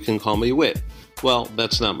Witherspoon, but you can call me Wit. Well,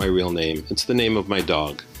 that's not my real name. It's the name of my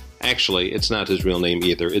dog. Actually, it's not his real name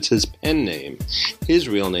either. It's his pen name. His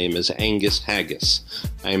real name is Angus Haggis.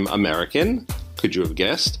 I'm American, could you have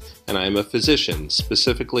guessed? And I'm a physician,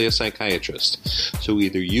 specifically a psychiatrist. So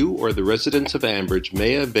either you or the residents of Ambridge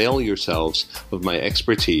may avail yourselves of my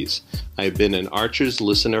expertise. I've been an Archer's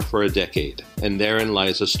listener for a decade, and therein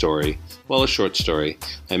lies a story. Well, a short story.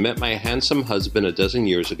 I met my handsome husband a dozen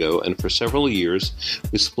years ago, and for several years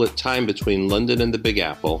we split time between London and the Big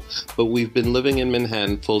Apple, but we've been living in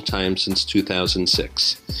Manhattan full-time since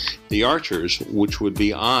 2006. The Archers, which would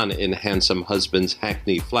be on in handsome husband's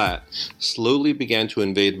Hackney flat, slowly began to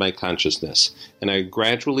invade my consciousness, and I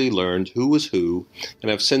gradually learned who was who,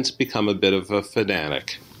 and have since become a bit of a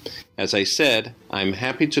fanatic. As I said, I'm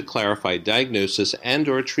happy to clarify diagnosis and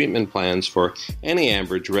or treatment plans for any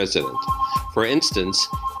Ambridge resident. For instance,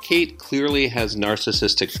 Kate clearly has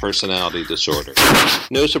narcissistic personality disorder.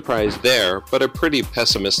 No surprise there, but a pretty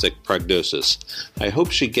pessimistic prognosis. I hope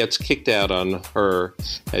she gets kicked out on her,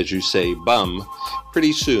 as you say, bum,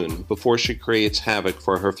 pretty soon, before she creates havoc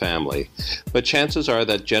for her family. But chances are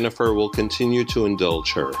that Jennifer will continue to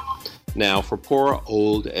indulge her. Now, for poor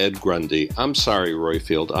old Ed Grundy, I'm sorry,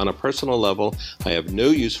 Royfield. On a personal level, I have no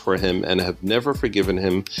use for him and have never forgiven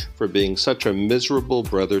him for being such a miserable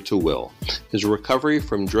brother to Will. His recovery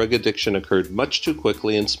from drug addiction occurred much too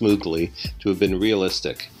quickly and smoothly to have been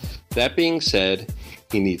realistic. That being said,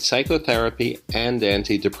 he needs psychotherapy and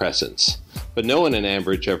antidepressants. But no one in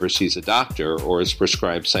Ambridge ever sees a doctor or is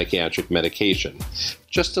prescribed psychiatric medication.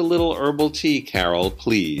 Just a little herbal tea, Carol,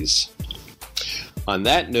 please. On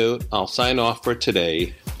that note, I'll sign off for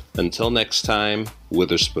today. Until next time,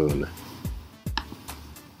 Witherspoon.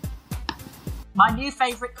 My new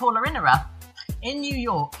favourite caller-innerer. In New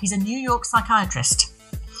York, he's a New York psychiatrist.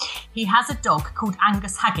 He has a dog called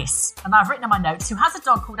Angus Haggis. And I've written in my notes, who has a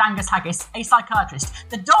dog called Angus Haggis, a psychiatrist.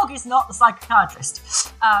 The dog is not the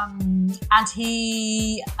psychiatrist. And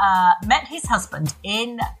he met his husband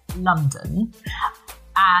in London.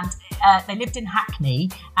 And they lived in Hackney,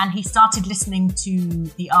 and he started listening to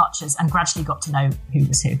the Archers and gradually got to know who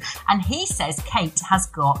was who. And he says Kate has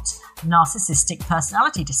got narcissistic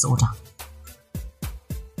personality disorder,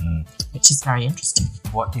 which is very interesting.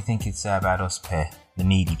 What do you think it's about us pair, the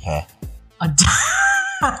needy pair?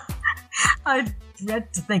 I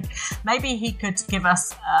dread to think. Maybe he could give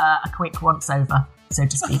us a quick once-over, so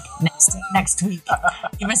to speak, next week.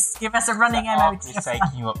 Give us a running MOT.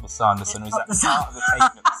 Taking you up the Sanderson. Was that part of the taking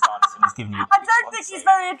up the Sanderson? He's giving you. I don't think he's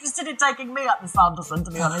very interested in taking me up the Sanderson,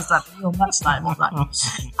 to be honest. I think you're much like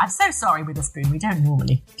that. I'm so sorry, Witherspoon. We don't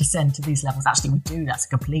normally descend to these levels. Actually, we do. That's a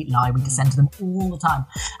complete lie. We descend to them all the time.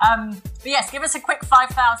 But yes, give us a quick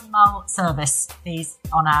 5,000-mile service, please,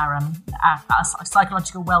 on our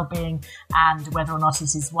psychological well-being and whether or not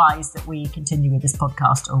it is wise that we continue with this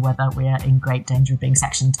podcast or whether we are in great danger of being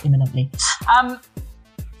sectioned imminently.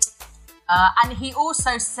 And he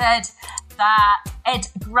also said that Ed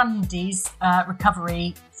Grundy's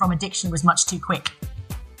recovery from addiction was much too quick,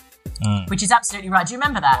 which is absolutely right. Do you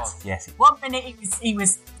remember that? Oh, yes. 1 minute he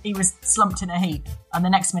was slumped in a heap, and the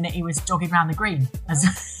next minute he was jogging around the green. Where did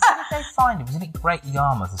they find him? Was it Great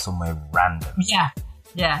Yarmouth or somewhere random?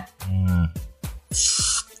 Yeah.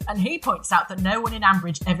 And he points out that no one in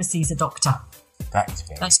Ambridge ever sees a doctor.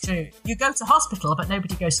 That's true. You go to hospital, but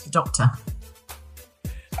nobody goes to the doctor.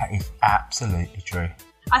 That is absolutely true.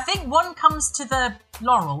 I think one comes to the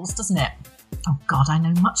laurels, doesn't it? Oh, God, I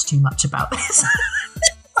know much too much about this.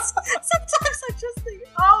 Sometimes I just think,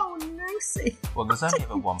 oh, Lucy. Well, there's only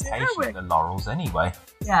ever one patient at the laurels anyway.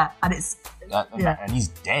 Yeah, and it's... And he's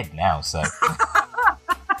dead now, so... It's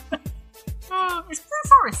Prue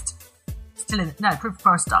Forrest. Still in... No, Prue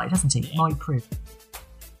Forrest died, hasn't he? My Prue.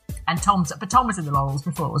 And Tom was in the laurels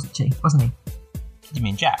before, wasn't he? You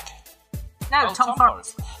mean Jack? No, Tom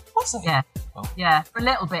Forrest. Was it? Yeah. Oh. Yeah, for a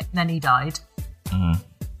little bit, and then he died.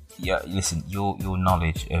 Yeah, listen, your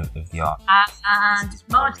knowledge of the art... and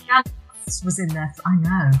Marjorie Antrobus was in there. I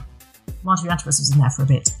know. Marjorie Antrobus was in there for a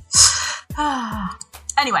bit.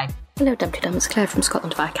 Anyway. Hello, Dumpty Dum. It's Claire from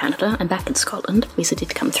Scotland via Canada. I'm back in Scotland. Visa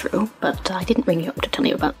did come through, but I didn't ring you up to tell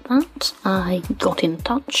you about that. I got in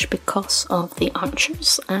touch because of the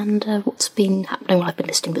Archers and what's been happening while I've been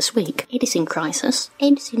listening this week. Ed is in crisis.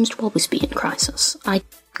 Ed seems to always be in crisis.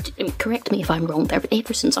 Correct me if I'm wrong there, but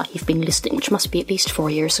ever since I've been listening, which must be at least 4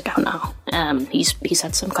 years ago now, he's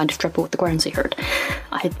had some kind of trouble with the Guernsey herd.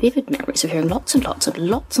 I have vivid memories of hearing lots and lots and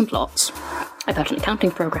lots and lots about an accounting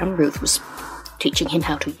program Ruth was teaching him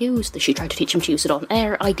how to use. She tried to teach him to use it on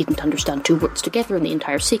air. I didn't understand 2 words together in the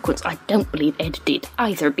entire sequence. I don't believe Ed did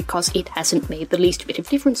either, because it hasn't made the least bit of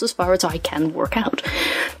difference as far as I can work out.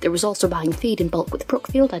 There was also buying feed in bulk with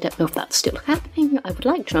Brookfield. I don't know if that's still happening. I would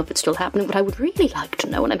like to know if it's still happening, but I would really like to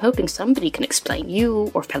know, and I'm hoping somebody can explain, you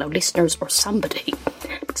or fellow listeners or somebody,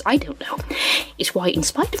 because I don't know, is why, in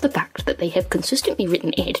spite of the fact that they have consistently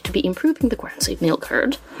written Ed to be improving the Guernsey milk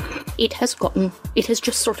herd, it has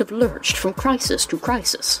just sort of lurched from crisis to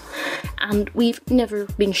crisis, and we've never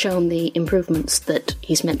been shown the improvements that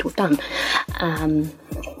he's meant to have done,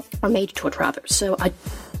 or made to it rather. So I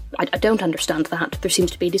don't understand that. There seems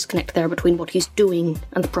to be a disconnect there between what he's doing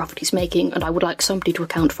and the profit he's making, and I would like somebody to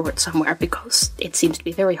account for it somewhere, because it seems to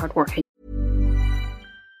be very hard working.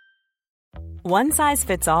 One size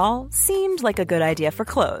fits all seemed like a good idea for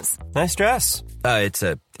clothes. Nice dress. It's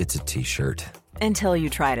a t-shirt. Until you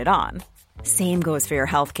tried it on. Same goes for your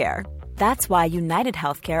healthcare. That's why United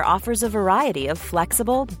Healthcare offers a variety of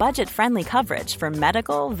flexible, budget-friendly coverage for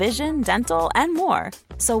medical, vision, dental, and more.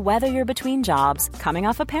 So whether you're between jobs, coming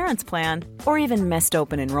off a parent's plan, or even missed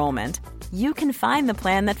open enrollment, you can find the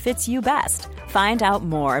plan that fits you best. Find out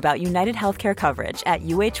more about United Healthcare coverage at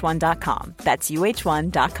uh1.com. That's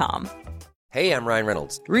uh1.com. Hey, I'm Ryan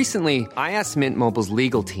Reynolds. Recently, I asked Mint Mobile's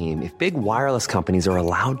legal team if big wireless companies are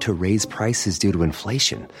allowed to raise prices due to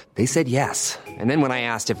inflation. They said yes. And then when I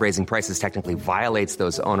asked if raising prices technically violates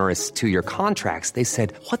those onerous 2-year contracts, they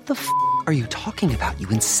said, "What the f*** are you talking about, you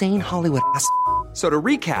insane Hollywood ass?" So to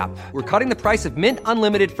recap, we're cutting the price of Mint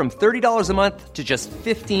Unlimited from $30 a month to just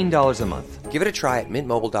 $15 a month. Give it a try at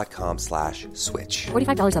mintmobile.com/switch.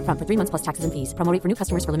 $45 up front for 3 months plus taxes and fees. Promo rate for new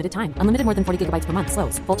customers for limited time. Unlimited more than 40 gigabytes per month.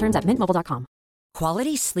 Slows full terms at mintmobile.com.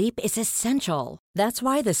 Quality sleep is essential. That's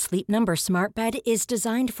why the Sleep Number Smart Bed is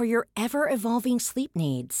designed for your ever-evolving sleep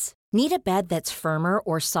needs. Need a bed that's firmer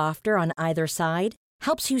or softer on either side?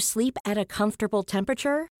 Helps you sleep at a comfortable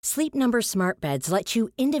temperature? Sleep Number Smart Beds let you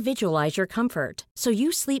individualize your comfort, so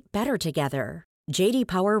you sleep better together. J.D.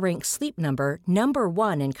 Power ranks Sleep Number number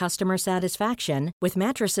 1 in customer satisfaction with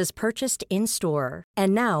mattresses purchased in-store.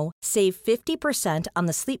 And now, save 50% on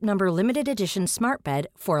the Sleep Number Limited Edition Smart Bed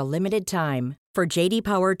for a limited time. For J.D.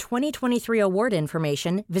 Power 2023 award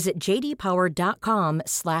information, visit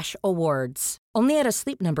jdpower.com/awards. Only at a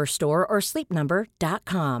Sleep Number store or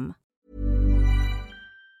sleepnumber.com.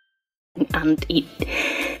 And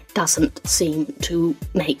doesn't seem to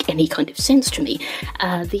make any kind of sense to me.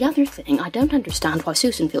 The other thing, I don't understand why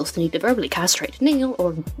Susan feels the need to verbally castrate Neil,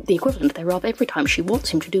 or the equivalent thereof, every time she wants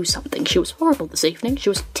him to do something. She was horrible this evening, she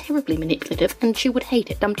was terribly manipulative, and she would hate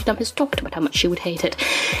it. Dumpty Dum has talked about how much she would hate it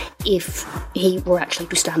if he were actually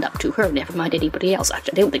to stand up to her, never mind anybody else.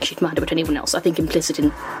 Actually, I don't think she'd mind about anyone else. I think implicit in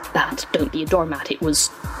that, don't be a doormat, it was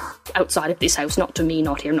outside of this house, not to me,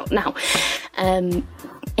 not here, not now.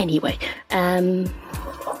 Anyway, and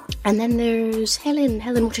then there's Helen.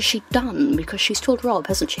 Helen, what has she done? Because she's told Rob,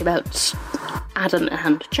 hasn't she, about Adam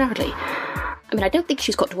and Charlie. I mean, I don't think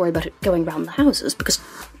she's got to worry about it going round the houses, because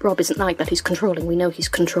Rob isn't like that. He's controlling. We know he's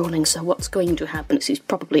controlling, so what's going to happen is he's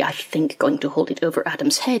probably, I think, going to hold it over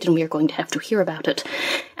Adam's head, and we are going to have to hear about it.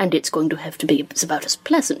 And it's going to have to be about as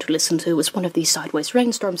pleasant to listen to as one of these sideways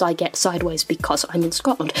rainstorms I get sideways because I'm in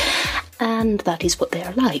Scotland. And that is what they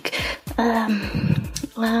are like.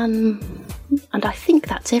 And I think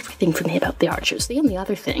that's everything for me about the Archers. The only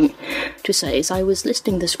other thing to say is I was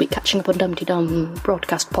listening this week, catching up on Dumpty Dum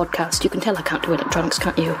podcast. You can tell I can't do electronics,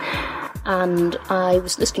 can't you? And I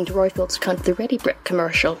was listening to Royfield's account of the Ready Brick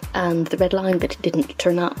commercial and the red line that didn't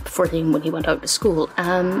turn up for him when he went out to school.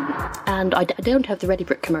 And I don't have the Ready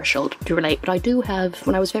Brick commercial to relate, but I do have,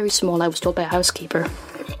 when I was very small, I was told by a housekeeper,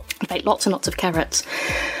 if I ate lots and lots of carrots,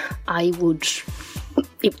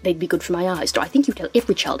 they'd be good for my eyes. So I think you tell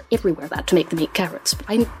every child everywhere that to make them eat carrots.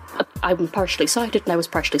 But I'm partially sighted, and I was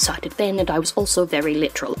partially sighted then, and I was also very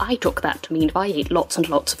literal. I took that to mean if I ate lots and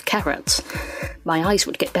lots of carrots, my eyes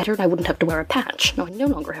would get better and I wouldn't have to wear a patch. Now, I no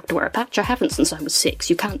longer have to wear a patch. I haven't since I was 6.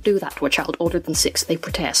 You can't do that to a child older than 6. They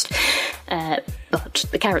protest. But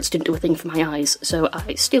the carrots didn't do a thing for my eyes, so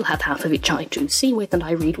I still have half of each eye to see with, and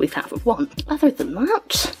I read with half of one. Other than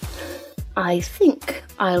that, I think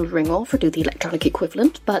I'll ring off or do the electronic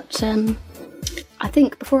equivalent, but I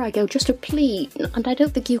think before I go, just a plea, and I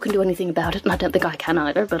don't think you can do anything about it, and I don't think I can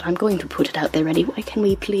either, but I'm going to put it out there anyway. Can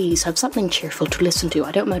we please have something cheerful to listen to?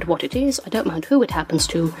 I don't mind what it is, I don't mind who it happens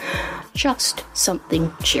to, just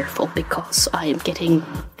something cheerful, because I am getting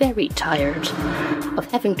very tired of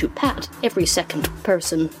having to pat every second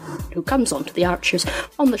person who comes onto the Archers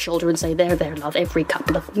on the shoulder and say, there, love, every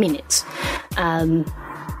couple of minutes.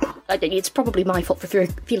 It's probably my fault for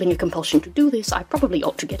feeling a compulsion to do this. I probably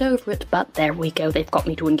ought to get over it, but there we go. They've got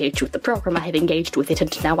me to engage with the programme. I have engaged with it,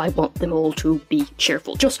 and now I want them all to be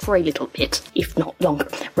cheerful, just for a little bit, if not longer.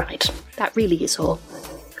 Right, that really is all.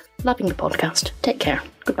 Loving the podcast. Take care.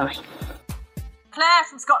 Goodbye. Claire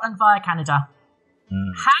from Scotland via Canada.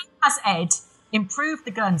 How has Ed improved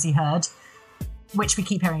the Guernsey herd, which we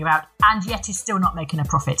keep hearing about, and yet is still not making a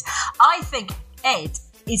profit? I think Ed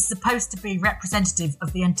is supposed to be representative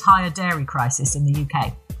of the entire dairy crisis in the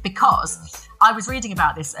UK, because I was reading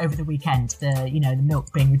about this over the weekend, the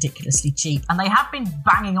milk being ridiculously cheap, and they have been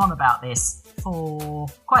banging on about this for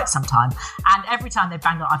quite some time, and every time they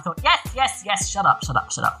banged on I thought yes, shut up.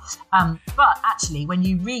 But actually, when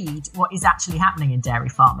you read what is actually happening in dairy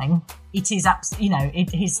farming, it is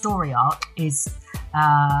his story arc is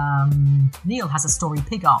Neil has a story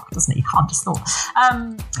pig arc, doesn't he? I just thought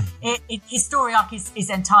his story arc is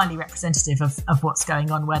entirely representative of what's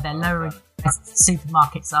going on, where they're lowering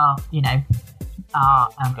supermarkets are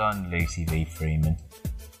Go on, Lucy V. Freeman.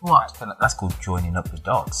 What? That's called joining up the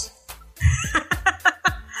dots.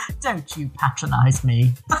 Don't you patronise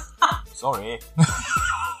me. Sorry.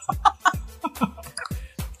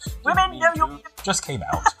 Women know your... Just came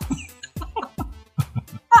out.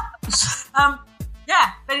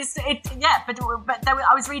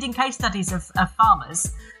 I was reading case studies of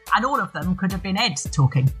farmers, and all of them could have been Ed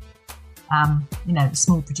talking.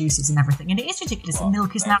 Small producers and everything, and it is ridiculous. The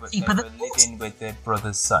milk is now cheaper than living with their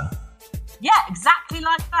brother's son. Yeah, exactly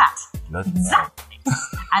like that. Exactly.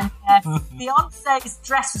 And their fiance's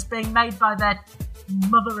dress was being made by their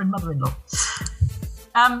mother and mother-in-law.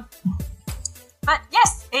 But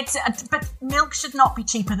yes, but milk should not be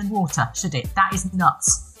cheaper than water, should it? That is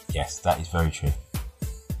nuts. Yes, that is very true.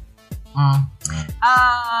 And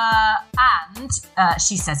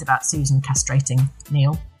she says about Susan castrating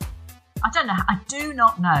Neil. I don't know. I do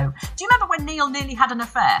not know. Do you remember when Neil nearly had an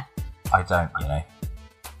affair? I don't,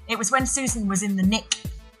 It was when Susan was in the nick,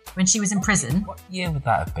 when she was in prison. What year would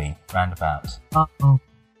that have been? Roundabout? Oh,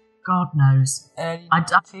 God knows. Early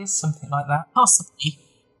 90s, something like that? Possibly.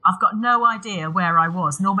 I've got no idea where I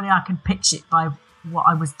was. Normally I can pitch it by what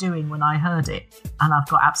I was doing when I heard it, and I've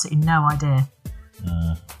got absolutely no idea.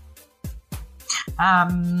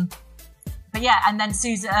 But yeah, and then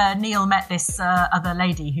Neil met this other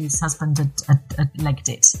lady whose husband had legged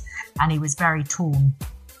it, and he was very torn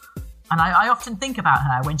And I often think about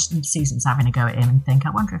her when Susan's having a go at him and think,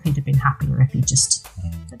 I wonder if he'd have been happier if he just...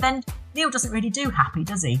 But then Neil doesn't really do happy,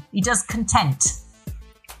 does he? He does content.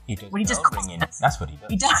 He does. Well, he just ringing. That's what he does.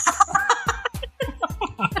 He does.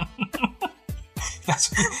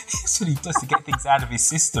 That's what he does to get things out of his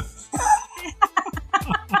system.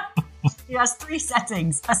 He has 3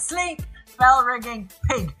 settings: asleep, bell ringing,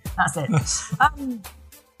 pig. That's it.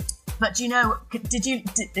 But you know,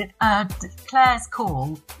 Claire's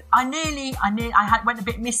call? I went a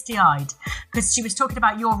bit misty-eyed because she was talking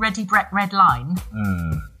about your Ready Brek red line.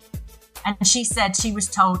 And she said she was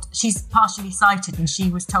told she's partially sighted, and she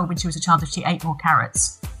was told when she was a child if she ate more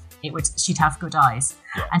carrots, she'd have good eyes.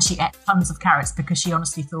 Yeah. And she ate tons of carrots because she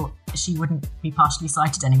honestly thought she wouldn't be partially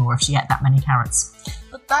sighted anymore if she ate that many carrots.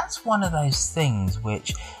 But that's one of those things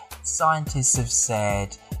which scientists have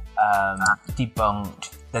said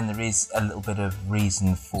debunked. Then there is a little bit of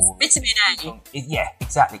reason for vitamin A. Yeah,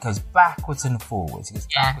 exactly. It goes backwards and forwards. It goes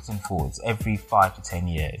backwards and forwards every 5 to 10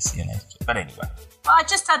 years. You know. But anyway. Well, I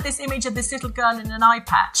just had this image of this little girl in an eye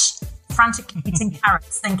patch, frantically eating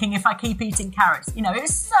carrots, thinking if I keep eating carrots, you know, it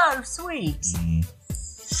was so sweet.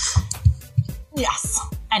 Yes.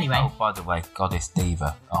 Anyway. Oh, by the way, Goddess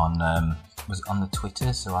Diva on was it on the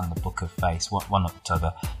Twitters or on the Book of Face? One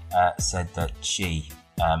October said that she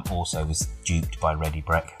also was duped by Ready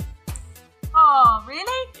Brek. Oh,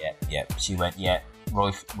 really? Yeah. She went,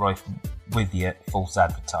 Roy with you, false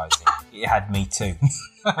advertising. It had me too.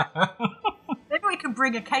 Maybe we can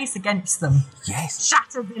bring a case against them. Yes.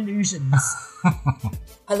 Shattered illusions.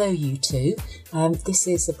 Hello, you two. This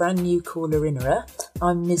is a brand new caller innerer.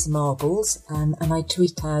 I'm Ms. Marbles, and I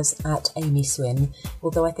tweet as @Amy Swin,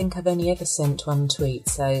 although I think I've only ever sent one tweet,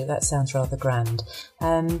 so that sounds rather grand.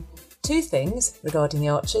 2 things regarding the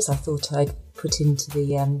Archers I thought I'd put into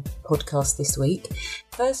the podcast this week.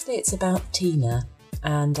 Firstly, it's about Tina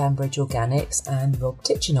and Ambridge Organics and Rob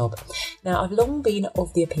Tichenor. Now, I've long been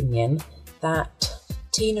of the opinion that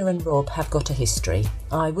Tina and Rob have got a history.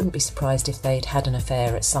 I wouldn't be surprised if they'd had an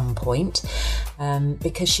affair at some point,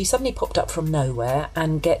 because she suddenly popped up from nowhere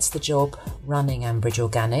and gets the job running Ambridge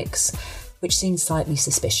Organics, which seems slightly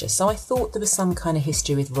suspicious. So I thought there was some kind of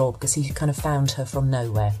history with Rob because he kind of found her from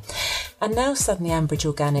nowhere. And now suddenly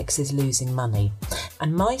Ambridge Organics is losing money.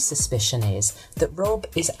 And my suspicion is that Rob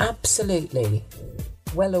is absolutely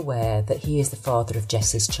well aware that he is the father of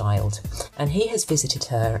Jess's child. And he has visited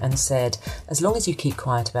her and said, as long as you keep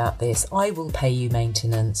quiet about this, I will pay you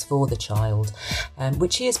maintenance for the child,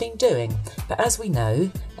 which he has been doing. But as we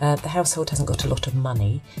know, the household hasn't got a lot of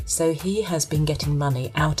money, so he has been getting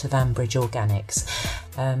money out of Ambridge Organics.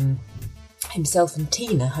 Himself and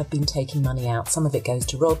Tina have been taking money out. Some of it goes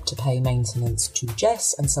to Rob to pay maintenance to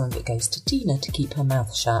Jess, and some of it goes to Tina to keep her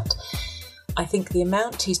mouth shut. I think the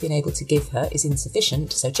amount he's been able to give her is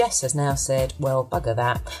insufficient, so Jess has now said, well, bugger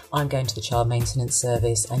that, I'm going to the Child Maintenance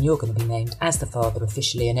Service and you're going to be named as the father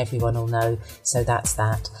officially and everyone will know, so that's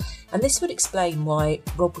that. And this would explain why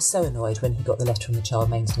Rob was so annoyed when he got the letter from the Child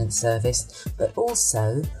Maintenance Service, but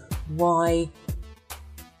also why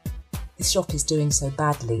the shop is doing so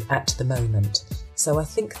badly at the moment. So I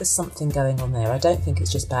think there's something going on there. I don't think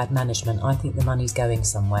it's just bad management. I think the money's going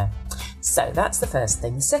somewhere. So that's the first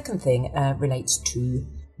thing. The second thing relates to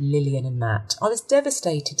Lillian and Matt. I was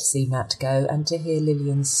devastated to see Matt go and to hear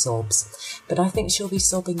Lillian's sobs, but I think she'll be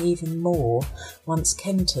sobbing even more once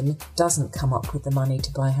Kenton doesn't come up with the money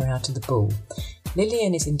to buy her out of the Bull.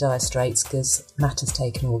 Lillian is in dire straits because Matt has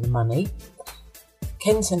taken all the money.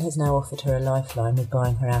 Kenton has now offered her a lifeline with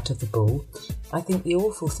buying her out of the Bull. I think the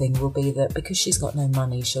awful thing will be that because she's got no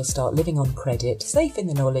money, she'll start living on credit, safe in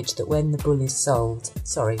the knowledge that when the Bull is sold,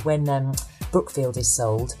 when Brookfield is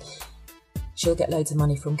sold, she'll get loads of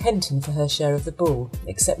money from Kenton for her share of the Bull.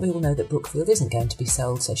 Except we all know that Brookfield isn't going to be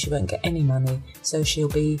sold, so she won't get any money, so she'll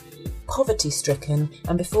be poverty-stricken,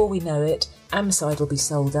 and before we know it, Amside will be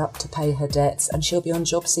sold up to pay her debts and she'll be on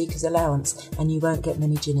job seekers allowance, and you won't get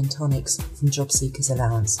many gin and tonics from job seekers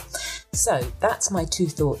allowance. So that's my 2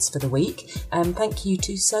 thoughts for the week, and thank you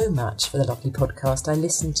two so much for the lovely podcast. I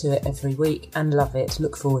listen to it every week and love it,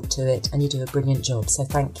 look forward to it, and you do a brilliant job, so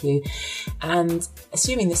thank you. And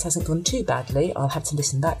assuming this hasn't gone too badly, I'll have to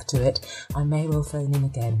listen back to it. I may well phone in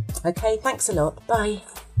again. Okay, thanks a lot, bye.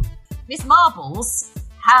 Miss Marbles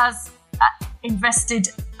has invested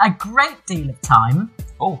a great deal of time.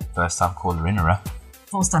 Oh, first time caller innerer.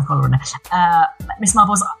 First time caller innerer. Miss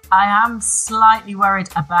Marbles, I am slightly worried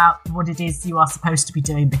about what it is you are supposed to be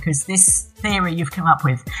doing, because this theory you've come up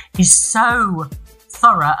with is so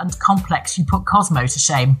thorough and complex, you put Cosmo to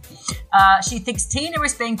shame. She thinks Tina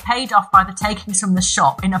is being paid off by the takings from the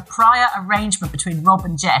shop in a prior arrangement between Rob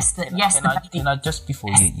and Jess. That Can I just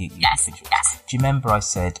before you yes. do you remember I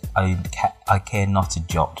said I care not a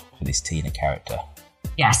jot for this Tina character?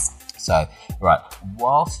 Yes. So, right,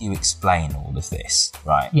 whilst you explain all of this,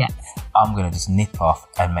 right, yes, I'm going to just nip off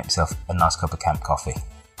and make myself a nice cup of camp coffee.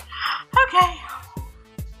 Okay.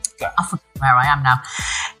 Go. I forget where I am now.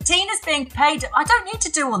 Tina's being paid... I don't need to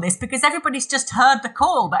do all this because everybody's just heard the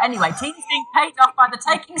call. But anyway, Tina's being paid off by the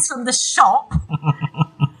takings from the shop.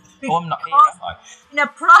 Oh, I'm not here, am I? In a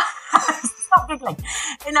stop giggling.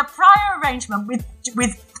 In a prior arrangement with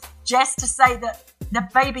Jess to say that the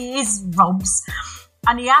baby is Rob's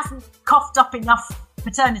and he hasn't coughed up enough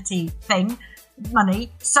paternity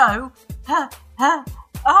money, so I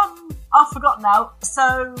forgot now.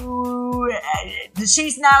 So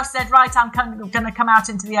she's now said, right, I'm going to come out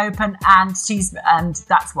into the open, and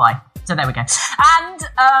that's why. So there we go. And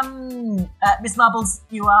Miss Marbles,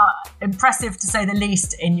 you are impressive to say the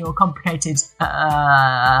least in your complicated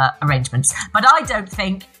arrangements. But I don't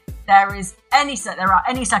think there are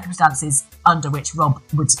any circumstances under which Rob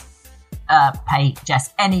would pay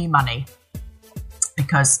Jess any money,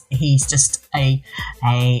 because he's just a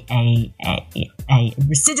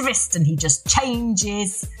recidivist, and he just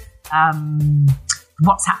changes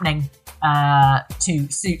what's happening to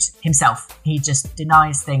suit himself. He just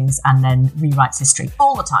denies things and then rewrites history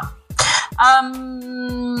all the time.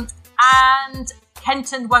 And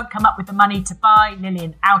Kenton won't come up with the money to buy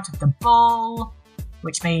Lillian out of the ball,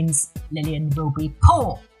 which means Lillian will be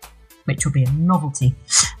poor, which will be a novelty.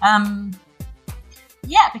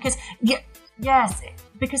 Yes,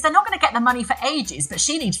 because they're not going to get the money for ages, but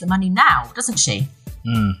she needs the money now, doesn't she?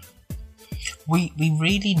 We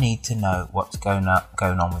really need to know what's going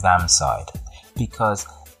on with Am's side, because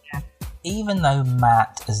even though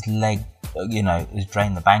Matt has has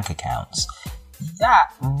drained the bank accounts,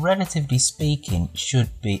 that, relatively speaking, should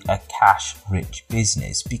be a cash-rich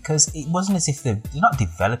business, because it wasn't as if they're not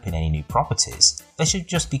developing any new properties. They should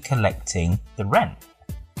just be collecting the rent.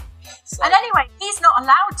 So, and anyway, he's not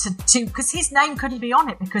allowed to because his name couldn't be on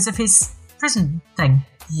it because of his prison thing.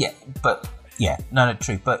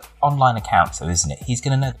 True. But online accounts, though, isn't it? He's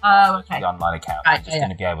going to know the online account. Right, he's just going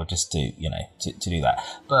to be able just to do that.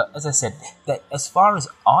 But as I said, as far as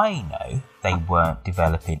I know, they weren't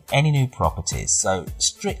developing any new properties. So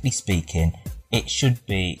strictly speaking, it should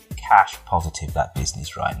be cash positive, that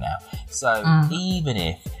business right now. So even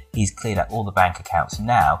if he's cleared up all the bank accounts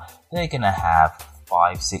now, they're going to have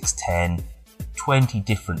 5, 6, 10, 20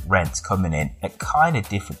 different rents coming in at kind of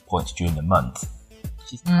different points during the month.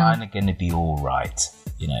 She's kind of going to be all right,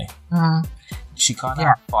 She can't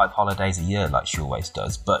have 5 holidays a year like she always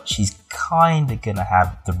does, but she's kind of going to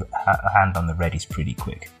have her hand on the readies pretty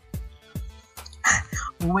quick.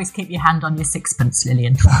 Always keep your hand on your sixpence,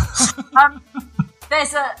 Lillian. But where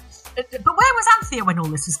was Anthea when all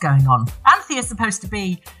this was going on? Anthea's supposed to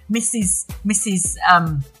be Mrs.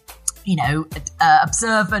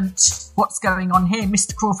 Observant. What's going on here?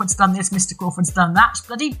 Mr. Crawford's done this, Mr. Crawford's done that.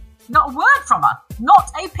 Bloody not a word from her. Not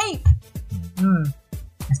a peep.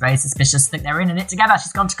 It's very suspicious. I think they're in it together.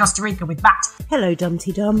 She's gone to Costa Rica with Matt. Hello,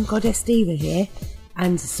 Dumpty Dum. Goddess Diva here.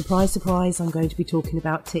 And surprise, surprise, I'm going to be talking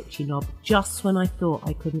about Titchy Knob just when I thought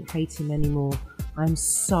I couldn't hate him anymore. I'm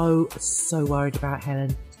so worried about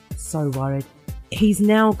Helen. So worried. He's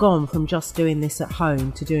now gone from just doing this at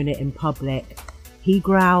home to doing it in public. He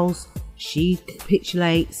growls, she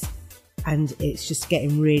capitulates, and it's just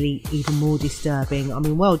getting really even more disturbing. I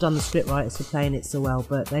mean, well done the scriptwriters for playing it so well,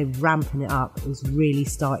 but they're ramping it up. It was really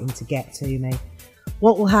starting to get to me.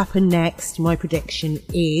 What will happen next, my prediction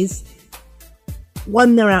is,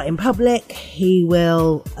 when they're out in public, he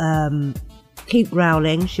will keep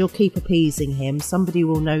growling, she'll keep appeasing him, somebody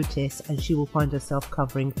will notice and she will find herself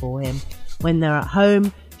covering for him. When they're at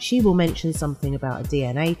home, she will mention something about a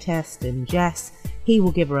DNA test and Jess, he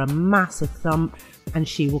will give her a massive thump and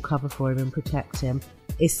she will cover for him and protect him.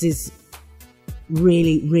 This is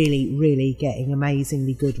really, really, really getting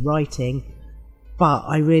amazingly good writing. But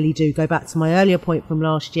I really do go back to my earlier point from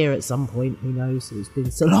last year at some point, who knows, it's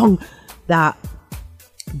been so long, that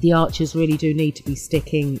the Archers really do need to be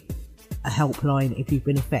sticking a helpline if you've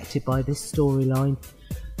been affected by this storyline.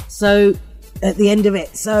 So at the end of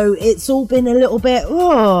it, so it's all been a little bit,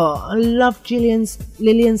 I love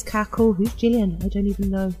Lillian's cackle. Who's Gillian? I don't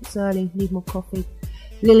even know. It's early, need more coffee.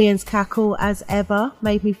 Lillian's cackle, as ever,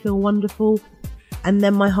 made me feel wonderful. And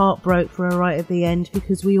then my heart broke for her right at the end,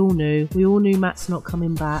 because we all knew Matt's not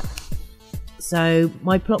coming back. So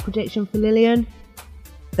my plot prediction for Lillian,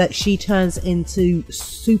 that she turns into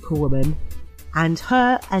Superwoman and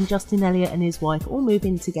her and Justin Elliott and his wife all move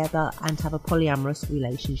in together and have a polyamorous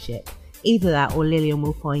relationship. Either that or Lillian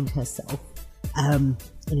will find herself, in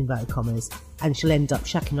inverted commas, and she'll end up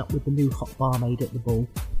shacking up with the new hot barmaid at the ball.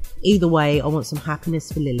 Either way, I want some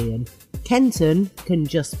happiness for Lillian. Kenton can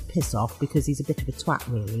just piss off because he's a bit of a twat,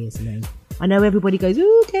 really, isn't he? I know everybody goes,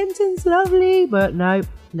 ooh, Kenton's lovely, but no,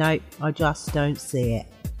 I just don't see it.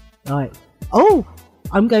 Right. Oh,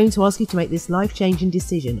 I'm going to ask you to make this life-changing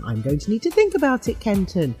decision. I'm going to need to think about it,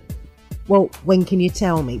 Kenton. Well, when can you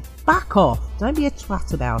tell me? Back off. Don't be a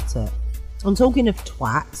twat about it. I'm talking of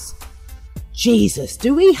twats. Jesus,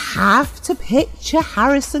 do we have to picture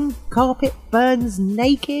Harrison Carpet Burns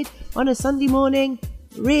naked on a Sunday morning?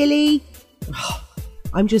 Really?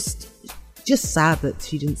 I'm just sad that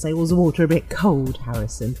she didn't say, was the water a bit cold,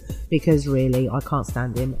 Harrison? Because really, I can't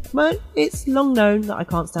stand him. But it's long known that I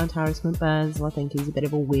can't stand Harrison Burns, and I think he's a bit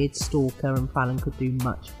of a weird stalker, and Fallon could do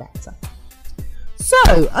much better.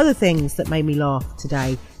 So, other things that made me laugh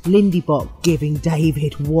today. Lindy Bot giving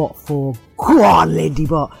David what for. Go on, Lindy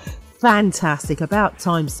Bot. Fantastic. About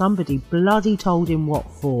time somebody bloody told him what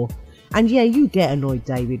for. And yeah, you get annoyed,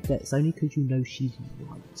 David, but it's only because you know she's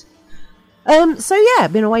right. So yeah,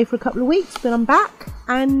 been away for a couple of weeks, but I'm back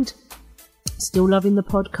and still loving the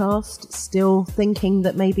podcast. Still thinking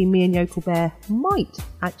that maybe me and Yokel Bear might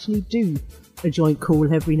actually do a joint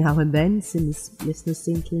call every now and then, since listeners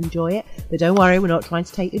seem to enjoy it. But don't worry, we're not trying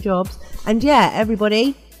to take your jobs. And yeah,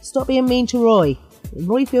 everybody, stop being mean to Roy.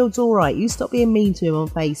 Roy Field's alright. You stop being mean to him on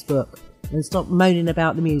Facebook and stop moaning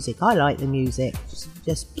about the music. I like the music.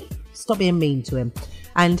 Just stop being mean to him.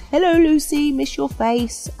 And hello, Lucy, miss your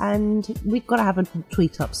face. And we've got to have a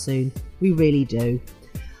tweet up soon. We really do.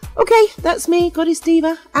 Okay, that's me, Goddess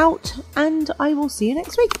Diva, out. And I will see you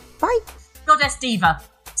next week. Bye. Goddess Diva,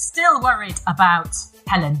 still worried about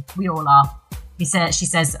Helen. We all are. She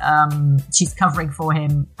says she's covering for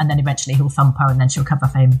him, and then eventually he'll thump her, and then she'll cover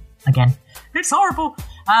for him again. It's horrible.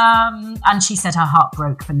 And she said her heart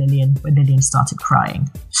broke for Lillian when Lillian started crying.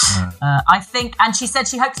 I think, and she said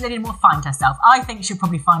she hopes Lillian will find herself. I think she'll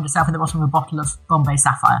probably find herself in the bottom of a bottle of Bombay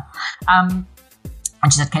Sapphire. And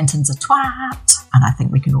she said Kenton's a twat, and I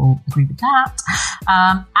think we can all agree with that.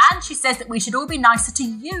 And she says that we should all be nicer to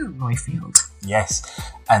you, Royfield. Yes,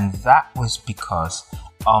 and that was because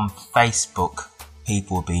on Facebook,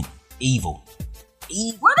 people were being evil.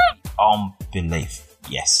 Were they? On belief.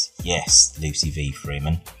 Yes, Lucy V.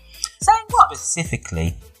 Freeman. Saying what?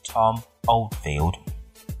 Specifically, Tom Oldfield,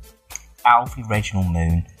 Alfie Reginald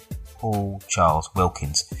Moon, Paul Charles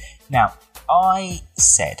Wilkins. Now, I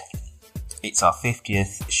said, it's our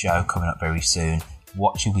 50th show coming up very soon.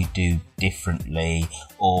 What should we do differently?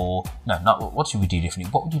 Or, no, not what should we do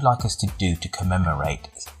differently? What would you like us to do to commemorate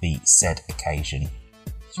the said occasion?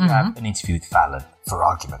 Should we have an interview with Fallon, for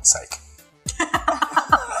argument's sake?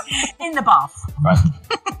 In the bath. Right.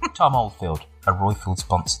 Tom Oldfield, a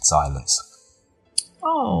Royfield-sponsored silence.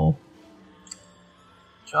 Oh.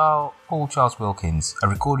 Paul Charles Wilkins, a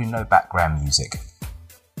recording no background music.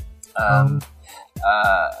 And,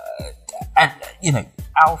 you know,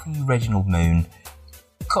 Alfie Reginald Moon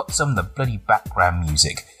cut some of the bloody background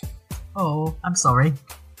music. Oh, I'm sorry.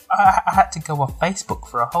 I had to go off Facebook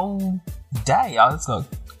for a whole day. I was like,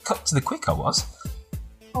 cut to the quick, I was.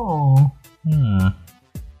 Oh.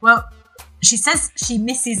 Well, she says she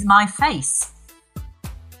misses my face.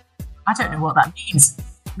 I don't know what that means.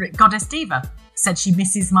 Goddess Diva said she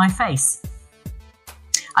misses my face.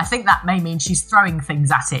 I think that may mean she's throwing things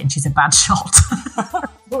at it and she's a bad shot. By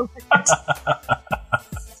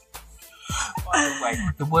the way,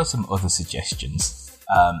 there were some other suggestions.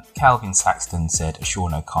 Calvin Saxton said a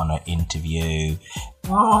Sean O'Connor interview.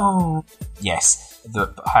 Whoa. Yes.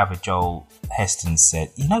 However, Joel Heston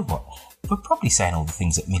said, you know what? We're probably saying all the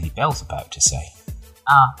things that Millie Bell's about to say.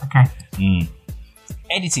 Ah, okay.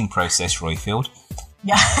 Editing process, Royfield.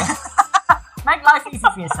 Yeah. Make life easy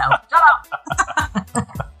for yourself. Shut up.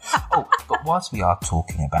 Oh, but whilst we are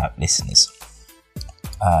talking about listeners,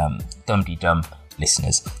 Dum-de-Dum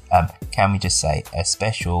listeners, can we just say a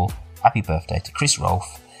special happy birthday to Chris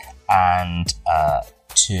Rolfe and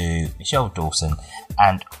to Michelle Dawson,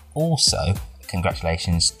 and also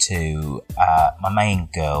congratulations to my main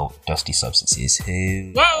girl, Dusty Substances,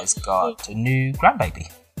 who has got a new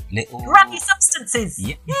grandbaby. Little Granny Substances.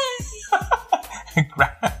 Yeah. Ew.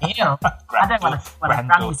 I don't want to.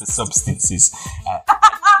 Granddaughter Substances.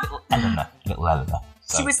 Little Eleanor.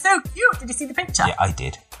 So, she was so cute. Did you see the picture? Yeah, I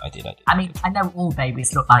did. I mean, I know all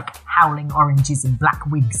babies look like howling oranges and black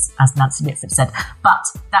wigs, as Nancy Mitford said, but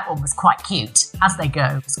that one was quite cute. As they go,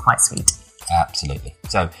 it was quite sweet. Absolutely.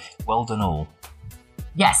 So, well done all.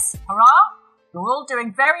 Yes. Hurrah! You're all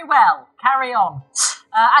doing very well. Carry on.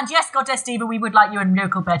 And yes, Goddess Diva, we would like you and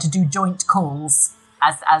Miracle Bear to do joint calls,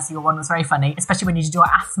 as your one was very funny, especially when you do an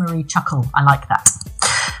ASMR chuckle. I like that.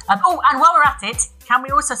 And while we're at it, can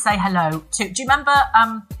we also say hello to... Do you remember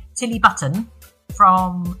Tilly Button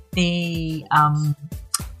from the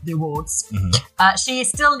awards? Mm-hmm. She is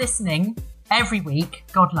still listening every week.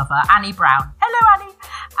 God love her. Annie Brown. Hello, Annie.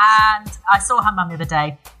 And I saw her mum the other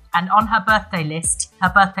day. And on her birthday list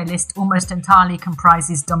almost entirely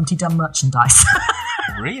comprises Dumpty Dum merchandise.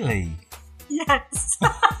 Really? Yes.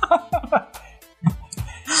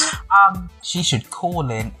 She should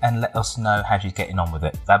call in and let us know how she's getting on with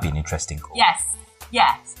it. That'd be an interesting call. Yes.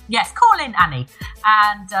 Call in, Annie.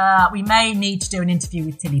 And we may need to do an interview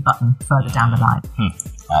with Tilly Button further down the line.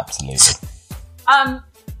 Absolutely. And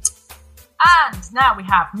now we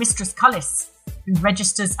have Mistress Cullis, who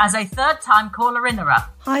registers as a third-time caller-innerer.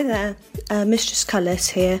 Hi there, Mistress Cullis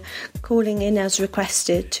here, calling in as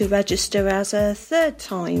requested to register as a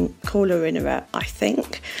third-time caller-innerer, I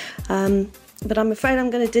think. But I'm afraid I'm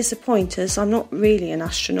going to disappoint us. I'm not really an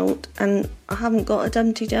astronaut, and I haven't got a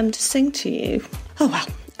Dumpty Dum to sing to you. Oh well.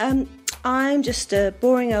 I'm just a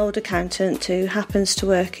boring old accountant who happens to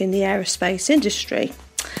work in the aerospace industry.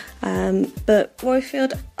 But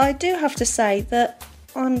Royfield, I do have to say that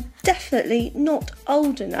I'm definitely not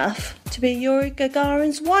old enough to be Yuri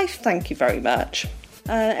Gagarin's wife, thank you very much.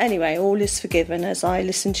 Anyway, all is forgiven as I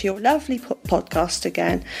listen to your lovely podcast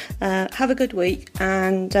again. Have a good week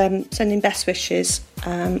and sending best wishes.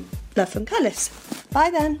 Love from Cullis.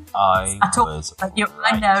 Bye then. I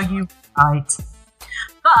know you right.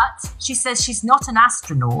 But she says she's not an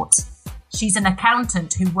astronaut. She's an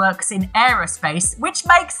accountant who works in aerospace, which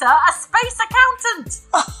makes her a space accountant.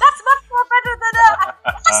 That's much more better than an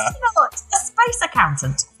astronaut. A space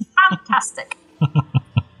accountant. Fantastic.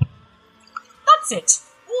 That's it.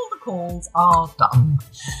 All the calls are done.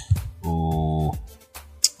 Ooh.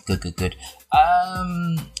 Good.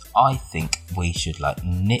 I think we should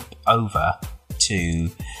nip over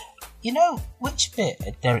to... You know, which bit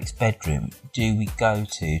at Derek's bedroom do we go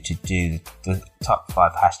to do the top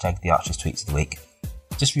 5 hashtag the Archers tweets of the week?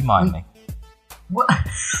 Just remind me. What?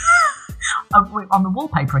 On the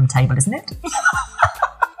wallpapering table, isn't it?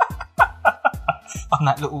 On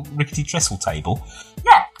that little rickety trestle table?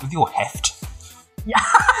 Yeah. With your heft. Yeah.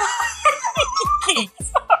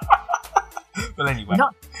 Well, anyway.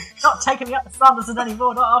 Not taking me up the Sanderson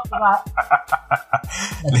anymore, not after that.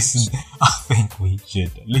 Listen, I think we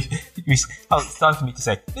should. Oh, it's time for me to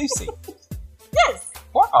say, Lucy. Yes.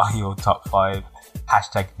 What are your top 5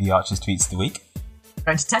 hashtag the Archers tweets of the week? I'm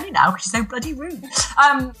going to tell you now because you're so bloody rude.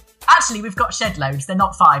 Actually, we've got shed loads. They're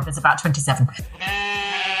not 5. There's about 27.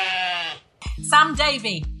 Sam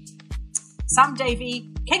Davey,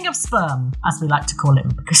 king of sperm, as we like to call him,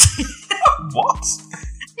 because what?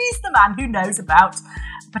 He's the man who knows about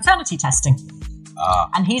paternity testing.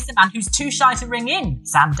 And he's the man who's too shy to ring in,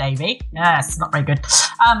 Sam Davey. Yes, not very good.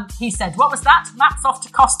 He said, what was that? Matt's off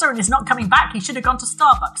to Costa and is not coming back. He should have gone to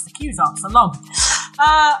Starbucks. The queues aren't so long.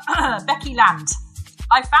 Becky Land.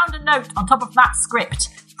 I found a note on top of Matt's script.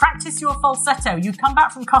 Practice your falsetto. You come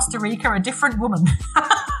back from Costa Rica a different woman.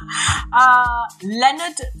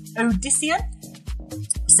 Leonard Odyssean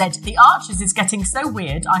said, the Archers is getting so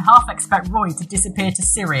weird, I half expect Roy to disappear to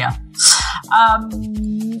Syria.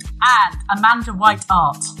 And Amanda White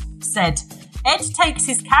Art said, Ed takes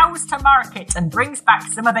his cows to market and brings back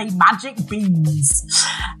some of their magic beans.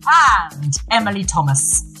 And Emily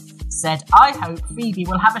Thomas said, I hope Phoebe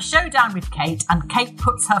will have a showdown with Kate and Kate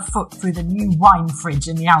puts her foot through the new wine fridge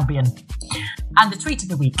in the Albion. And the tweet of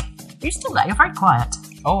the week. Are you still there? You're very quiet.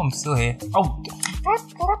 Oh, I'm still here. Oh.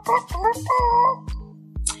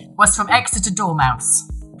 Was from Exeter Dormouse.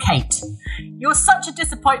 Kate. You're such a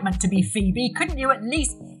disappointment to be Phoebe. Couldn't you at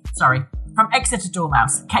least... Sorry. From Exeter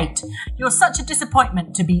Dormouse. Kate. You're such a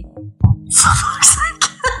disappointment to be...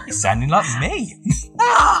 You're sounding like me.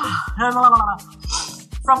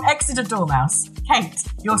 From Exeter Dormouse. Kate.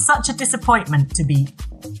 You're such a disappointment to be...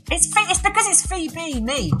 It's because it's Phoebe,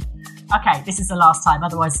 me. Okay, this is the last time.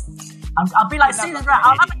 Otherwise, I'll be like Susan Ray.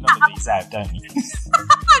 I'll have none of these out, don't you?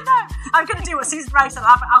 No, I'm going to do what Susan Ray said.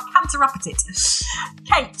 I'll canter up at it.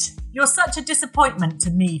 Kate, you're such a disappointment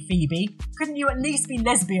to me, Phoebe. Couldn't you at least be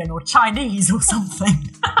lesbian or Chinese or something?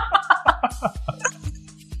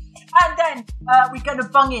 And then we're going to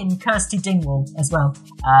bung in Kirsty Dingwall as well,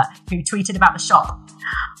 who tweeted about the shop.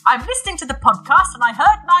 I'm listening to the podcast and I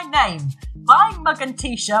heard my name. Buying mug and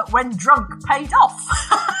t-shirt when drunk paid off.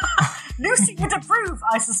 Lucy would approve,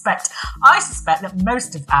 I suspect. I suspect that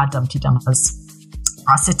most of our Dumpty Dumpers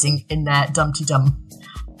are sitting in their Dumpty Dum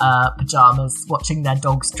pyjamas, watching their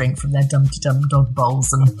dogs drink from their Dum-Tee-Dum dog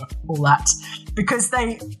bowls and all that, because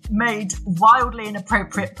they made wildly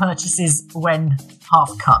inappropriate purchases when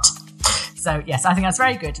half cut. So yes, I think that's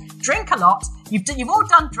very good. Drink a lot. You've all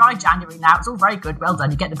done dry January now. It's all very good. Well done.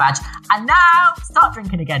 You get the badge. And now start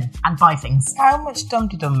drinking again and buy things. How much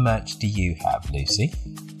Dum-Tee-Dum merch do you have, Lucy?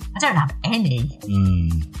 I don't have any.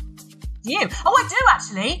 Do you? Oh, I do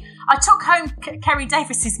actually. I took home Kerry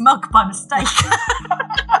Davis's mug by mistake.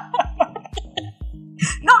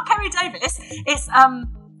 Not Kerry Davis. It's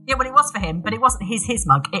yeah, well, it was for him, but it wasn't his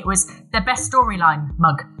mug. It was their best storyline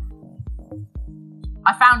mug.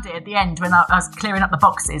 I found it at the end when I was clearing up the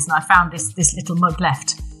boxes, and I found this little mug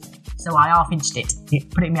left. So I half-inched it,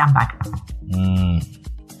 put it in my handbag.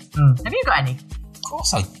 Have you got any? Of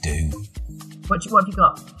course I do. What have you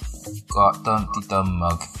got? Got Dum-Tee-Dum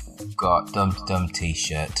mug, got Dum-Tee-Dum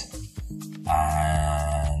t-shirt,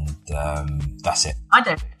 and that's it. I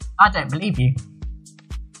don't believe you.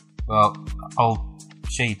 Well, I'll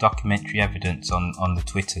show you documentary evidence on the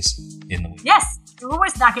Twitters in the week. Yes, you're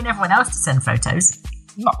always nagging everyone else to send photos.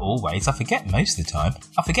 Not always. I forget most of the time.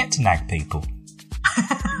 I forget to nag people.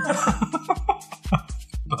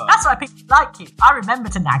 That's why people like you. I remember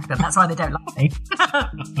to nag them. That's why they don't like me.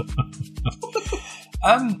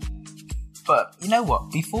 But you know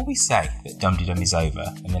what? Before we say that Dum-Tee-Dum is over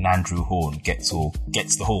and then Andrew Horn gets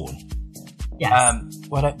the horn, yes.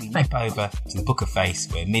 Why don't we nip over to the Book of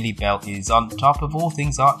Face, where Millie Bell is on top of all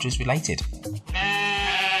things Archers related.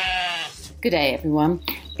 Good day, everyone.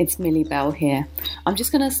 It's Millie Bell here. I'm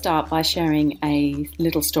just going to start by sharing a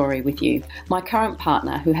little story with you. My current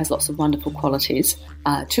partner, who has lots of wonderful qualities,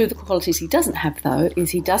 two of the qualities he doesn't have, though, is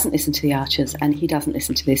he doesn't listen to the Archers and he doesn't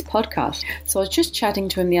listen to this podcast. So I was just chatting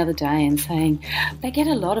to him the other day and saying, they get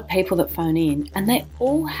a lot of people that phone in and they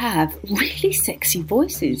all have really sexy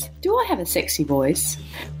voices. Do I have a sexy voice?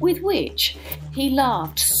 With which he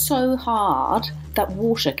laughed so hard that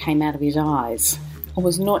water came out of his eyes. I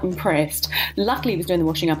was not impressed. Luckily he was doing the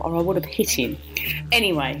washing up or I would have hit him.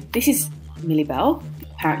 Anyway, this is Millie Bell,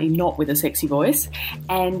 apparently not with a sexy voice,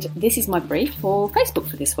 and this is my brief for Facebook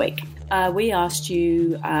for this week. We asked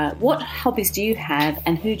you what hobbies do you have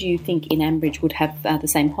and who do you think in Ambridge would have the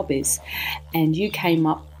same hobbies, and you came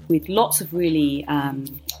up with lots of really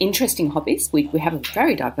interesting hobbies. We have a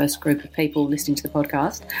very diverse group of people listening to the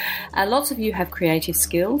podcast. Lots of you have creative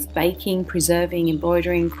skills, baking, preserving,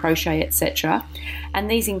 embroidering, crochet, etc.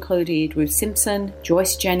 And these included Ruth Simpson,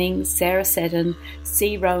 Joyce Jennings, Sarah Seddon,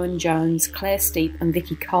 C. Rowan Jones, Claire Steep and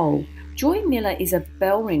Vicky Cole. Joy Miller is a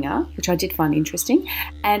bell ringer, which I did find interesting,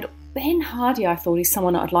 and Ben Hardy I thought is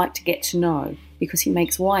someone I'd like to get to know, because he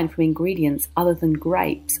makes wine from ingredients other than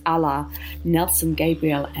grapes, a la Nelson,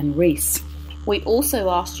 Gabriel and Reese. We also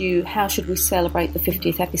asked you how should we celebrate the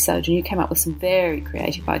 50th episode, and you came up with some very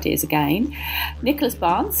creative ideas again. Nicholas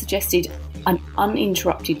Barnes suggested an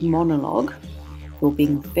uninterrupted monologue. You're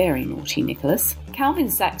being very naughty, Nicholas. Calvin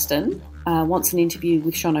Saxton wants an interview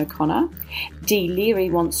with Sean O'Connor. Dee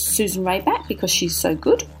Leary wants Susan Ray back because she's so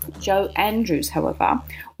good. Joe Andrews, however,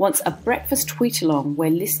 wants a breakfast tweet-along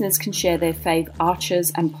where listeners can share their fave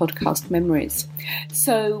Archers and podcast memories.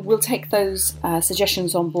 So we'll take those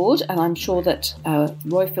suggestions on board, and I'm sure that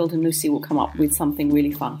Roifield and Lucy will come up with something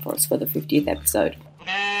really fun for us for the 50th episode.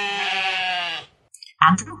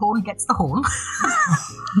 Andrew Horn gets the horn.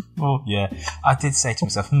 Well, yeah, I did say to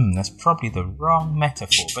myself, that's probably the wrong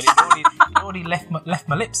metaphor, but it already left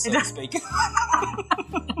my lips, so to speak.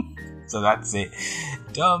 So that's it.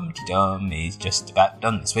 Dum-Tee-Dum is just about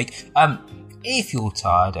done this week. If you're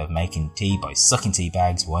tired of making tea by sucking tea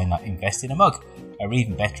bags, why not invest in a mug? Or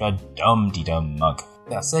even better, a Dum-Tee-Dum mug.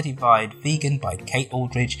 They are certified vegan by Kate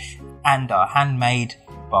Aldridge and are handmade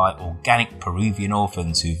by organic Peruvian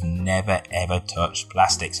orphans who've never ever touched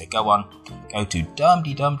plastic. So go to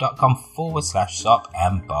dumteedum.com/shop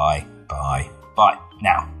and buy.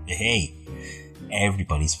 Now, hey,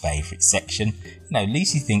 everybody's favourite section. Now,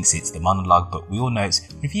 Lucy thinks it's the monologue, but we all know it's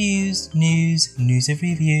reviews, news of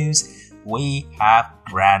reviews. We have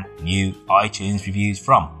brand new iTunes reviews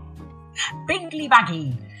from Bingley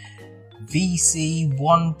Baggy,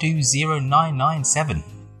 VC120997,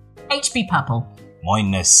 HB Purple,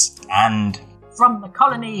 Moyness, and From the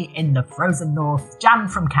Colony in the Frozen North, Jan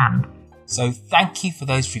from Cannes. So thank you for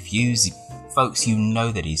those reviews, folks. You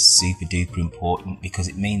know that is super duper important because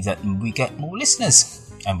it means that we get more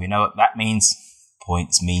listeners, and we know what that means.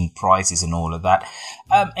 Points mean prizes and all of that.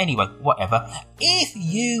 Anyway, whatever. If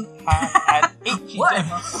you have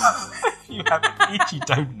an itchy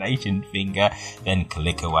donation finger, then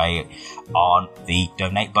click away on the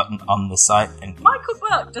donate button on the site. And Michael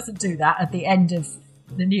Burke doesn't do that at the end of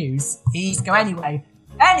the news. He just go anyway.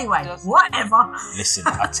 Anyway, whatever. Listen,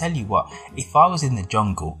 I tell you what, if I was in the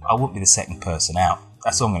jungle, I wouldn't be the second person out.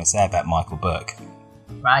 That's all I'm going to say about Michael Burke.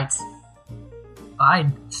 Right.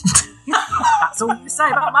 Fine. That's all you say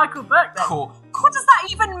about Michael Burke then. Cool. What does that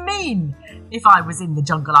even mean? If I was in the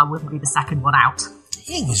jungle, I wouldn't be the second one out.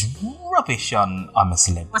 He was rubbish on I'm a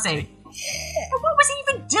Celebrity. Was he? Yeah. But what was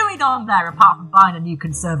he even doing on there apart from buying a new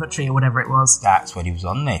conservatory or whatever it was? That's what he was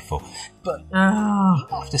on there for. But you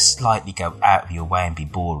have to slightly go out of your way and be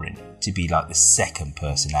boring to be like the second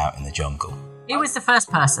person out in the jungle. Who was the first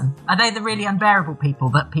person? Are they the really unbearable people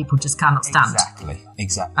that people just cannot stand?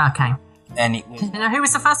 Exactly. Okay. And it was, you know who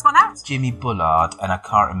was the first one out? Jimmy Bullard, and I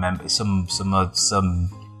can't remember some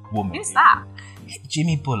woman. Who's that?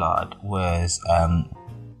 Jimmy Bullard was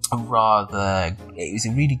it was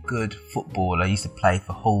a really good footballer. He used to play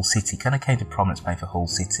for Hull City. Kind of came to prominence playing for Hull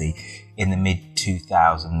City in the mid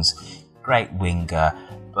 2000s. Great winger,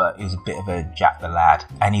 but he was a bit of a Jack the Lad,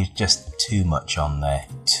 and he was just too much on there,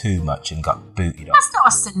 and got booted off. That's not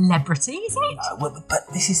a celebrity, is it? Well, but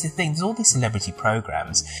this is the thing. There's all these celebrity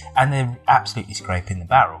programs, and they're absolutely scraping the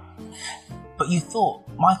barrel. But you thought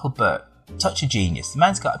Michael Burke, touch of genius. The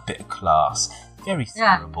man's got a bit of class, very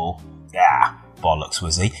cerebral. Yeah, bollocks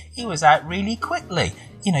was he? He was out really quickly.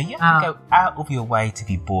 You know, you have to go out of your way to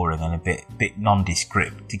be boring and a bit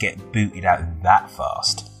nondescript to get booted out that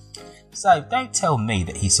fast. So don't tell me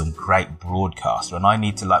that he's some great broadcaster and I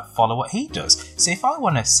need to follow what he does. So if I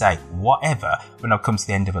want to say whatever when I come to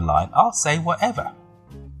the end of a line, I'll say whatever.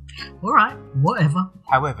 All right, whatever.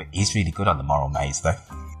 However, he's really good on the moral maze, though.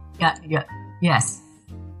 Yeah, yes.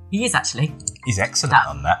 He is, actually. He's excellent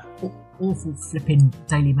on that. Awful flipping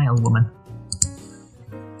Daily Mail woman.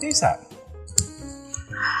 Who's that?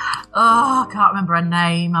 Oh, I can't remember her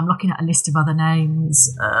name. I'm looking at a list of other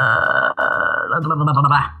names.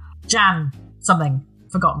 Jan something.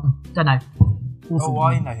 Forgotten. Don't know. Awful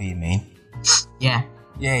I know who you mean. Yeah.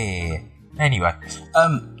 Yeah. Anyway,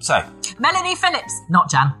 so... Melanie Phillips, not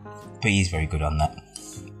Jan. But he's very good on that.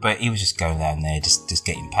 But he was just going down there, just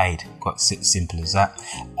getting paid. Quite simple as that.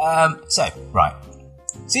 Right.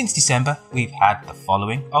 Since December, we've had the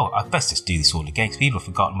following. Oh, I'd best just do this all again, because people have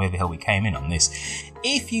forgotten where the hell we came in on this.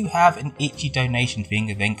 If you have an itchy donation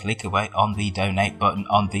finger, then click away on the donate button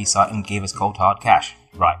on the site and give us cold hard cash.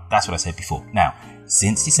 Right, that's what I said before. Now,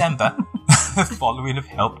 since December, the following have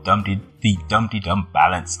helped the Dum-Dee-Dum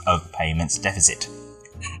balance of payments deficit.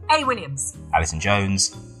 A. Williams, Alison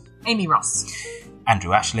Jones, Amy Ross,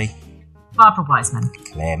 Andrew Ashley, Barbara Wiseman,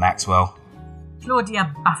 Claire Maxwell,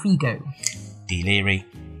 Claudia Bafigo, Dee Leary,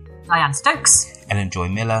 Diane Stokes, Ellen Joy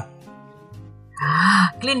Miller,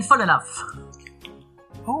 Glyn Fullerlove.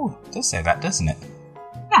 Oh, it does say that, doesn't it?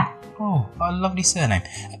 Yeah. Oh, what a lovely surname.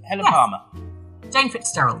 Helen Palmer, Jane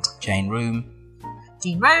Fitzgerald, Jane Room,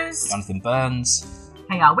 Jean Rose, Jonathan Burns,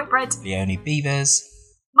 K.R. Whitbread, Leonie Beavers,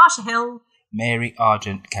 Marsha Hill, Mary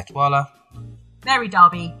Argent Katwala, Mary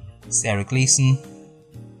Darby, Sarah Gleason,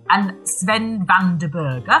 and Sven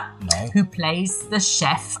Vanderberger, who plays the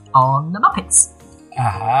chef on The Muppets.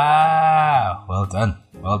 Aha! Well done.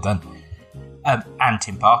 And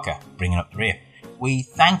Tim Parker, bringing up the rear. We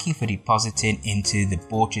thank you for depositing into the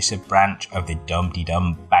Borchester branch of the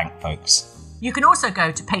Dum-Dee-Dum Bank, folks. You can also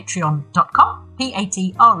go to patreon.com,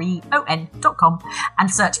 patreon.com,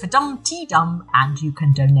 and search for Dum-Dee-Dum, and you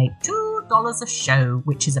can donate $2 a show,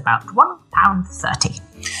 which is about £1.30.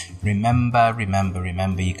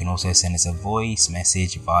 Remember, you can also send us a voice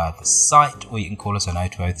message via the site, or you can call us on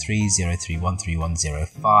 0203 031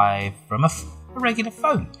 3105 from a regular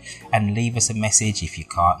phone and leave us a message if you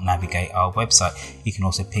can't navigate our website. You can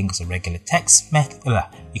also ping us a regular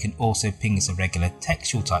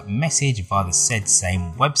textual type message via the said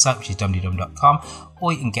same website, which is dumdeedum.com,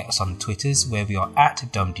 or you can get us on Twitters where we are at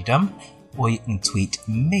dumdeedum, or you can tweet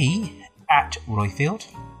me at Royfield,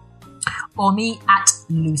 or me at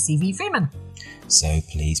Lucy V. Freeman. So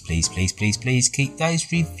please keep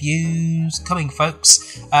those reviews coming,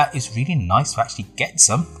 folks. It's really nice to actually get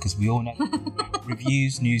some, because we all know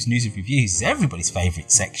reviews, news and reviews is everybody's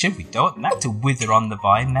favourite section. We don't have to wither on the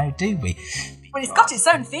vine now, do we? Well, it's got its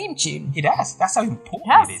own theme tune. It has. That's how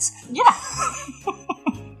important it is. Yeah.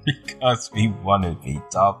 Because we want to be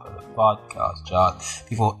top of the podcast chart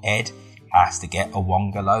before Ed has to get a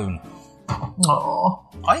Wonga loan. Aww.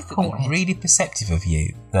 I think it's really perceptive of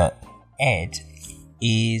you that Ed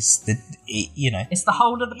is it's the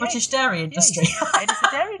whole of the British dairy industry. Ed is the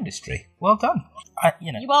dairy industry. Well done.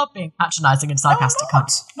 You are being patronising and sarcastic.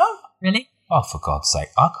 No. Really? Oh, for God's sake,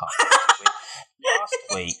 I can't.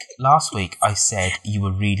 Last week I said you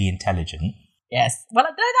were really intelligent. Yes. Well, no,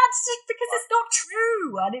 that's just because it's not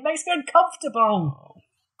true, and it makes me uncomfortable.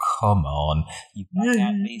 come on. You bang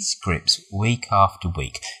out these scripts week after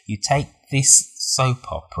week. You take this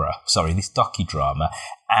this docudrama,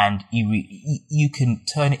 and you can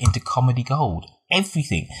turn it into comedy gold.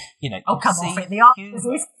 Everything, Oh, come off it. The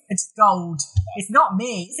answer is it's gold. It's not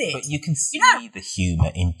me, is it? But you can see the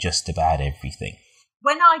humour in just about everything.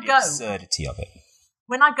 When I the go, absurdity of it.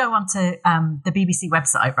 When I go onto the BBC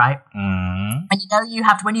website, right, and you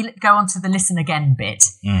have to, when you go onto the listen again bit,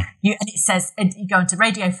 and it says, and you go into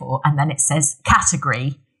Radio 4, and then it says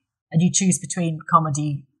category, and you choose between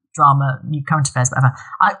comedy, drama, new current affairs, whatever.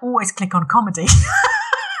 I always click on comedy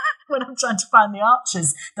when I'm trying to find the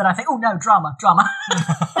Archers. That I think, oh no, drama.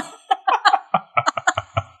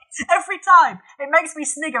 Every time. It makes me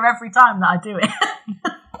snigger every time that I do it.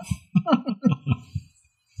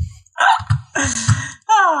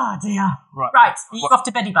 Oh dear. Right. You off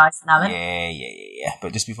to beddy bites now then? Yeah.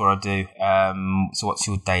 But just before I do, so what's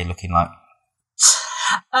your day looking like?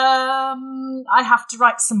 I have to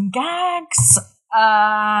write some gags,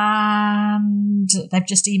 and they've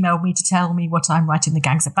just emailed me to tell me what I'm writing the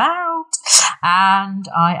gags about. And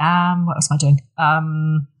what else am I doing?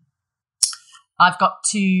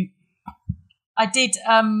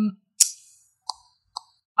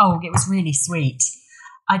 It was really sweet.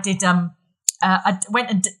 I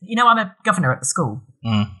went and, I'm a governor at the school.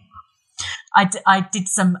 I did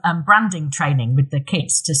some branding training with the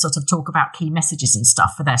kids to sort of talk about key messages and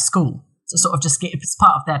stuff for their school. So sort of just get, it's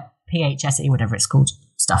part of their PHSE, whatever it's called,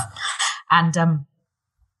 stuff. And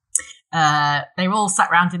they were all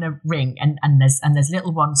sat around in a ring, and there's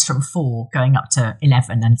little ones from 4 going up to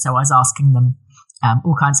 11. And so I was asking them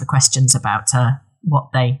all kinds of questions about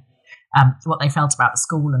what they felt about the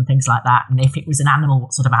school and things like that, and if it was an animal,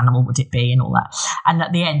 what sort of animal would it be, and all that. And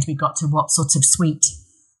at the end, we got to what sort of sweet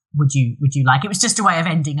would you like? It was just a way of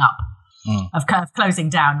ending up, of closing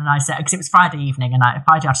down. And I said, because it was Friday afternoon,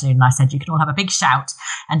 and I said, you can all have a big shout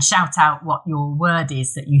and shout out what your word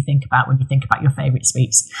is that you think about when you think about your favourite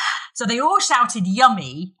sweets. So they all shouted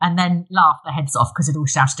yummy and then laughed their heads off because it all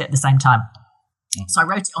shouted it at the same time. So I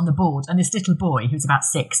wrote it on the board, and this little boy, who was about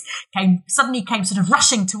 6, suddenly came sort of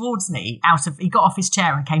rushing towards me he got off his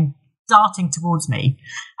chair and came darting towards me,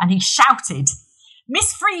 and he shouted,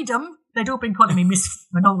 "Miss Freedom," they'd all been calling me Miss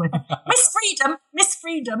Freedom, Miss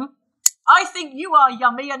Freedom, "I think you are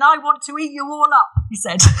yummy and I want to eat you all up," he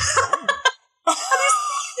said. And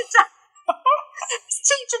his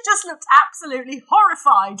teacher just looked absolutely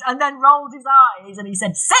horrified and then rolled his eyes, and he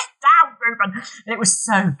said, "Sit down, Ruben." And it was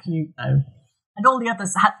so cute, though. And all the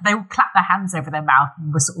others, they all clapped their hands over their mouth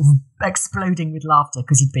and were sort of exploding with laughter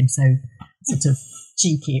because he'd been so sort of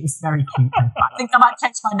cheeky. It was very cute. I think I might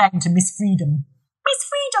change my name to Miss Freedom. Miss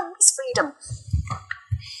Freedom, Miss Freedom.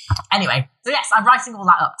 Anyway, so yes, I'm writing all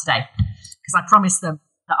that up today because I promised them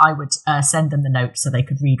that I would send them the note so they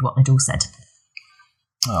could read what they'd all said.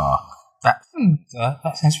 Oh, that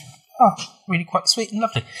sounds really quite sweet and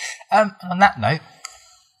lovely. And on that note,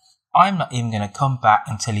 I'm not even going to come back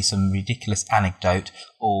and tell you some ridiculous anecdote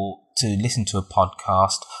or to listen to a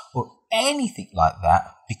podcast or anything like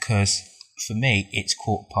that, because for me it's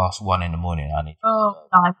 1:15 in the morning. I need.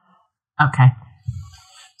 Okay.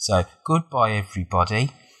 So goodbye,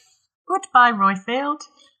 everybody. Goodbye, Royfield.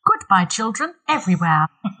 Goodbye, children everywhere.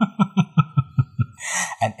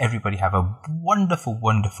 And everybody have a wonderful,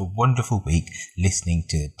 wonderful, wonderful week listening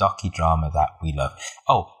to a docudrama that we love.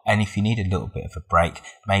 Oh, and if you need a little bit of a break,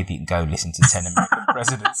 maybe you can go listen to 10 American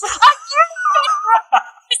Presidents.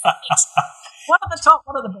 One at the top,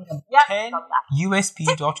 one at the bottom. Yeah,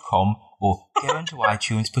 10usp.com, or go into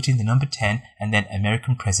iTunes, put in the number 10 and then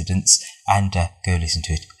American Presidents, and go listen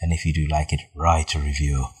to it. And if you do like it, write a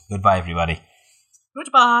review. Goodbye, everybody.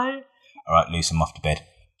 Goodbye. All right, Luce, I'm off to bed.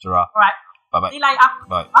 Ta-ra. All right. Bye-bye. See you later.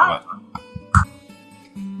 Bye. Bye-bye.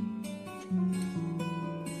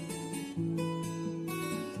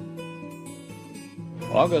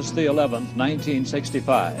 August the 11th,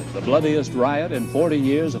 1965, the bloodiest riot in 40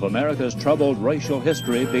 years of America's troubled racial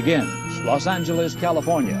history begins. Los Angeles,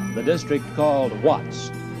 California, the district called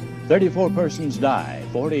Watts. 34 persons die,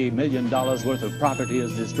 $40 million worth of property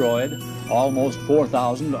is destroyed, almost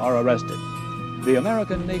 4,000 are arrested. The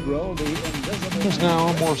American Negro, the invisible... It is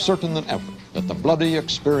now more certain than ever that the bloody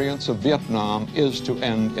experience of Vietnam is to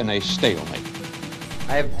end in a stalemate.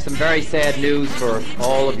 I have some very sad news for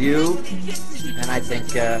all of you, and I think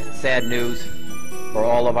sad news for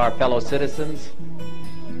all of our fellow citizens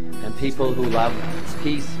and people who love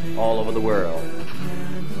peace all over the world.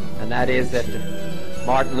 And that is that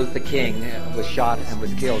Martin Luther King was shot and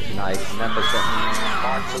was killed tonight. Remember that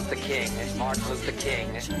Martin Luther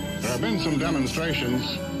King. There have been some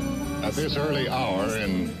demonstrations At this early hour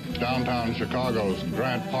in downtown Chicago's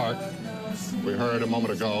Grant Park, we heard a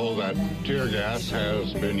moment ago that tear gas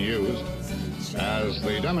has been used as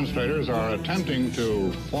the demonstrators are attempting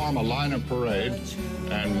to form a line of parade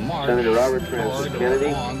and march Senator Robert Francis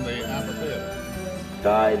Kennedy on the amphitheater.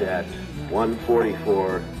 Died at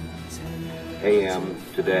 1:44 a.m.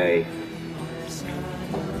 today,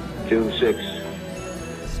 June 6,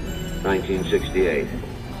 1968.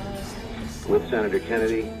 With Senator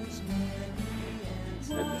Kennedy,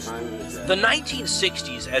 at the time of his death. The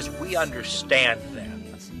 1960s, as we understand them,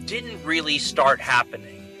 didn't really start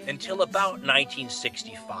happening until about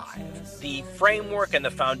 1965. The framework and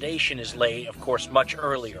the foundation is laid, of course, much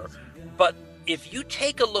earlier. But if you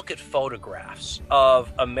take a look at photographs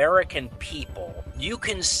of American people, you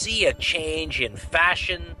can see a change in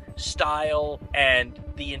fashion, style, and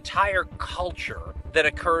the entire culture that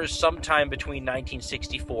occurs sometime between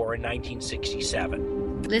 1964 and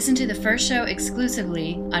 1967. Listen to the first show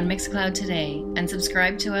exclusively on Mixcloud today and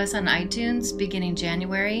subscribe to us on iTunes beginning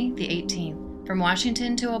January the 18th. From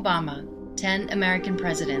Washington to Obama, 10 American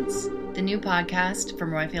Presidents, the new podcast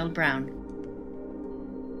from Roifield Brown.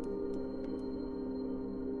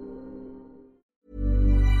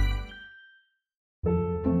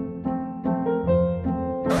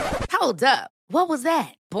 Hold up. What was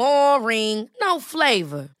that? Boring. No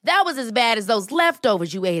flavor. That was as bad as those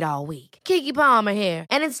leftovers you ate all week. Keke Palmer here,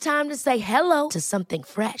 and it's time to say hello to something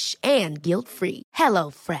fresh and guilt-free.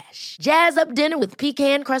 HelloFresh. Jazz up dinner with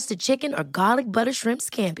pecan-crusted chicken or garlic butter shrimp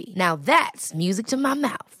scampi. Now that's music to my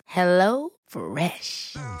mouth.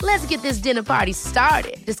 HelloFresh. Let's get this dinner party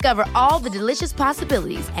started. Discover all the delicious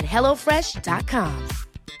possibilities at HelloFresh.com.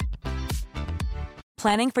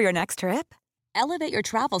 Planning for your next trip? Elevate your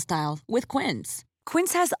travel style with Quince.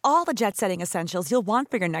 Quince has all the jet-setting essentials you'll want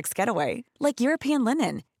for your next getaway, like European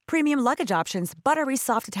linen, premium luggage options, buttery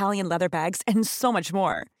soft Italian leather bags, and so much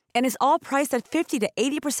more. And is all priced at 50 to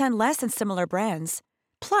 80% less than similar brands.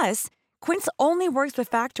 Plus, Quince only works with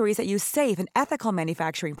factories that use safe and ethical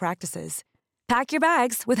manufacturing practices. Pack your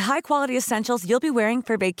bags with high-quality essentials you'll be wearing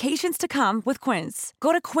for vacations to come with Quince.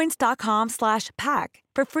 Go to quince.com/pack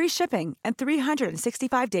for free shipping and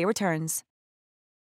 365-day returns.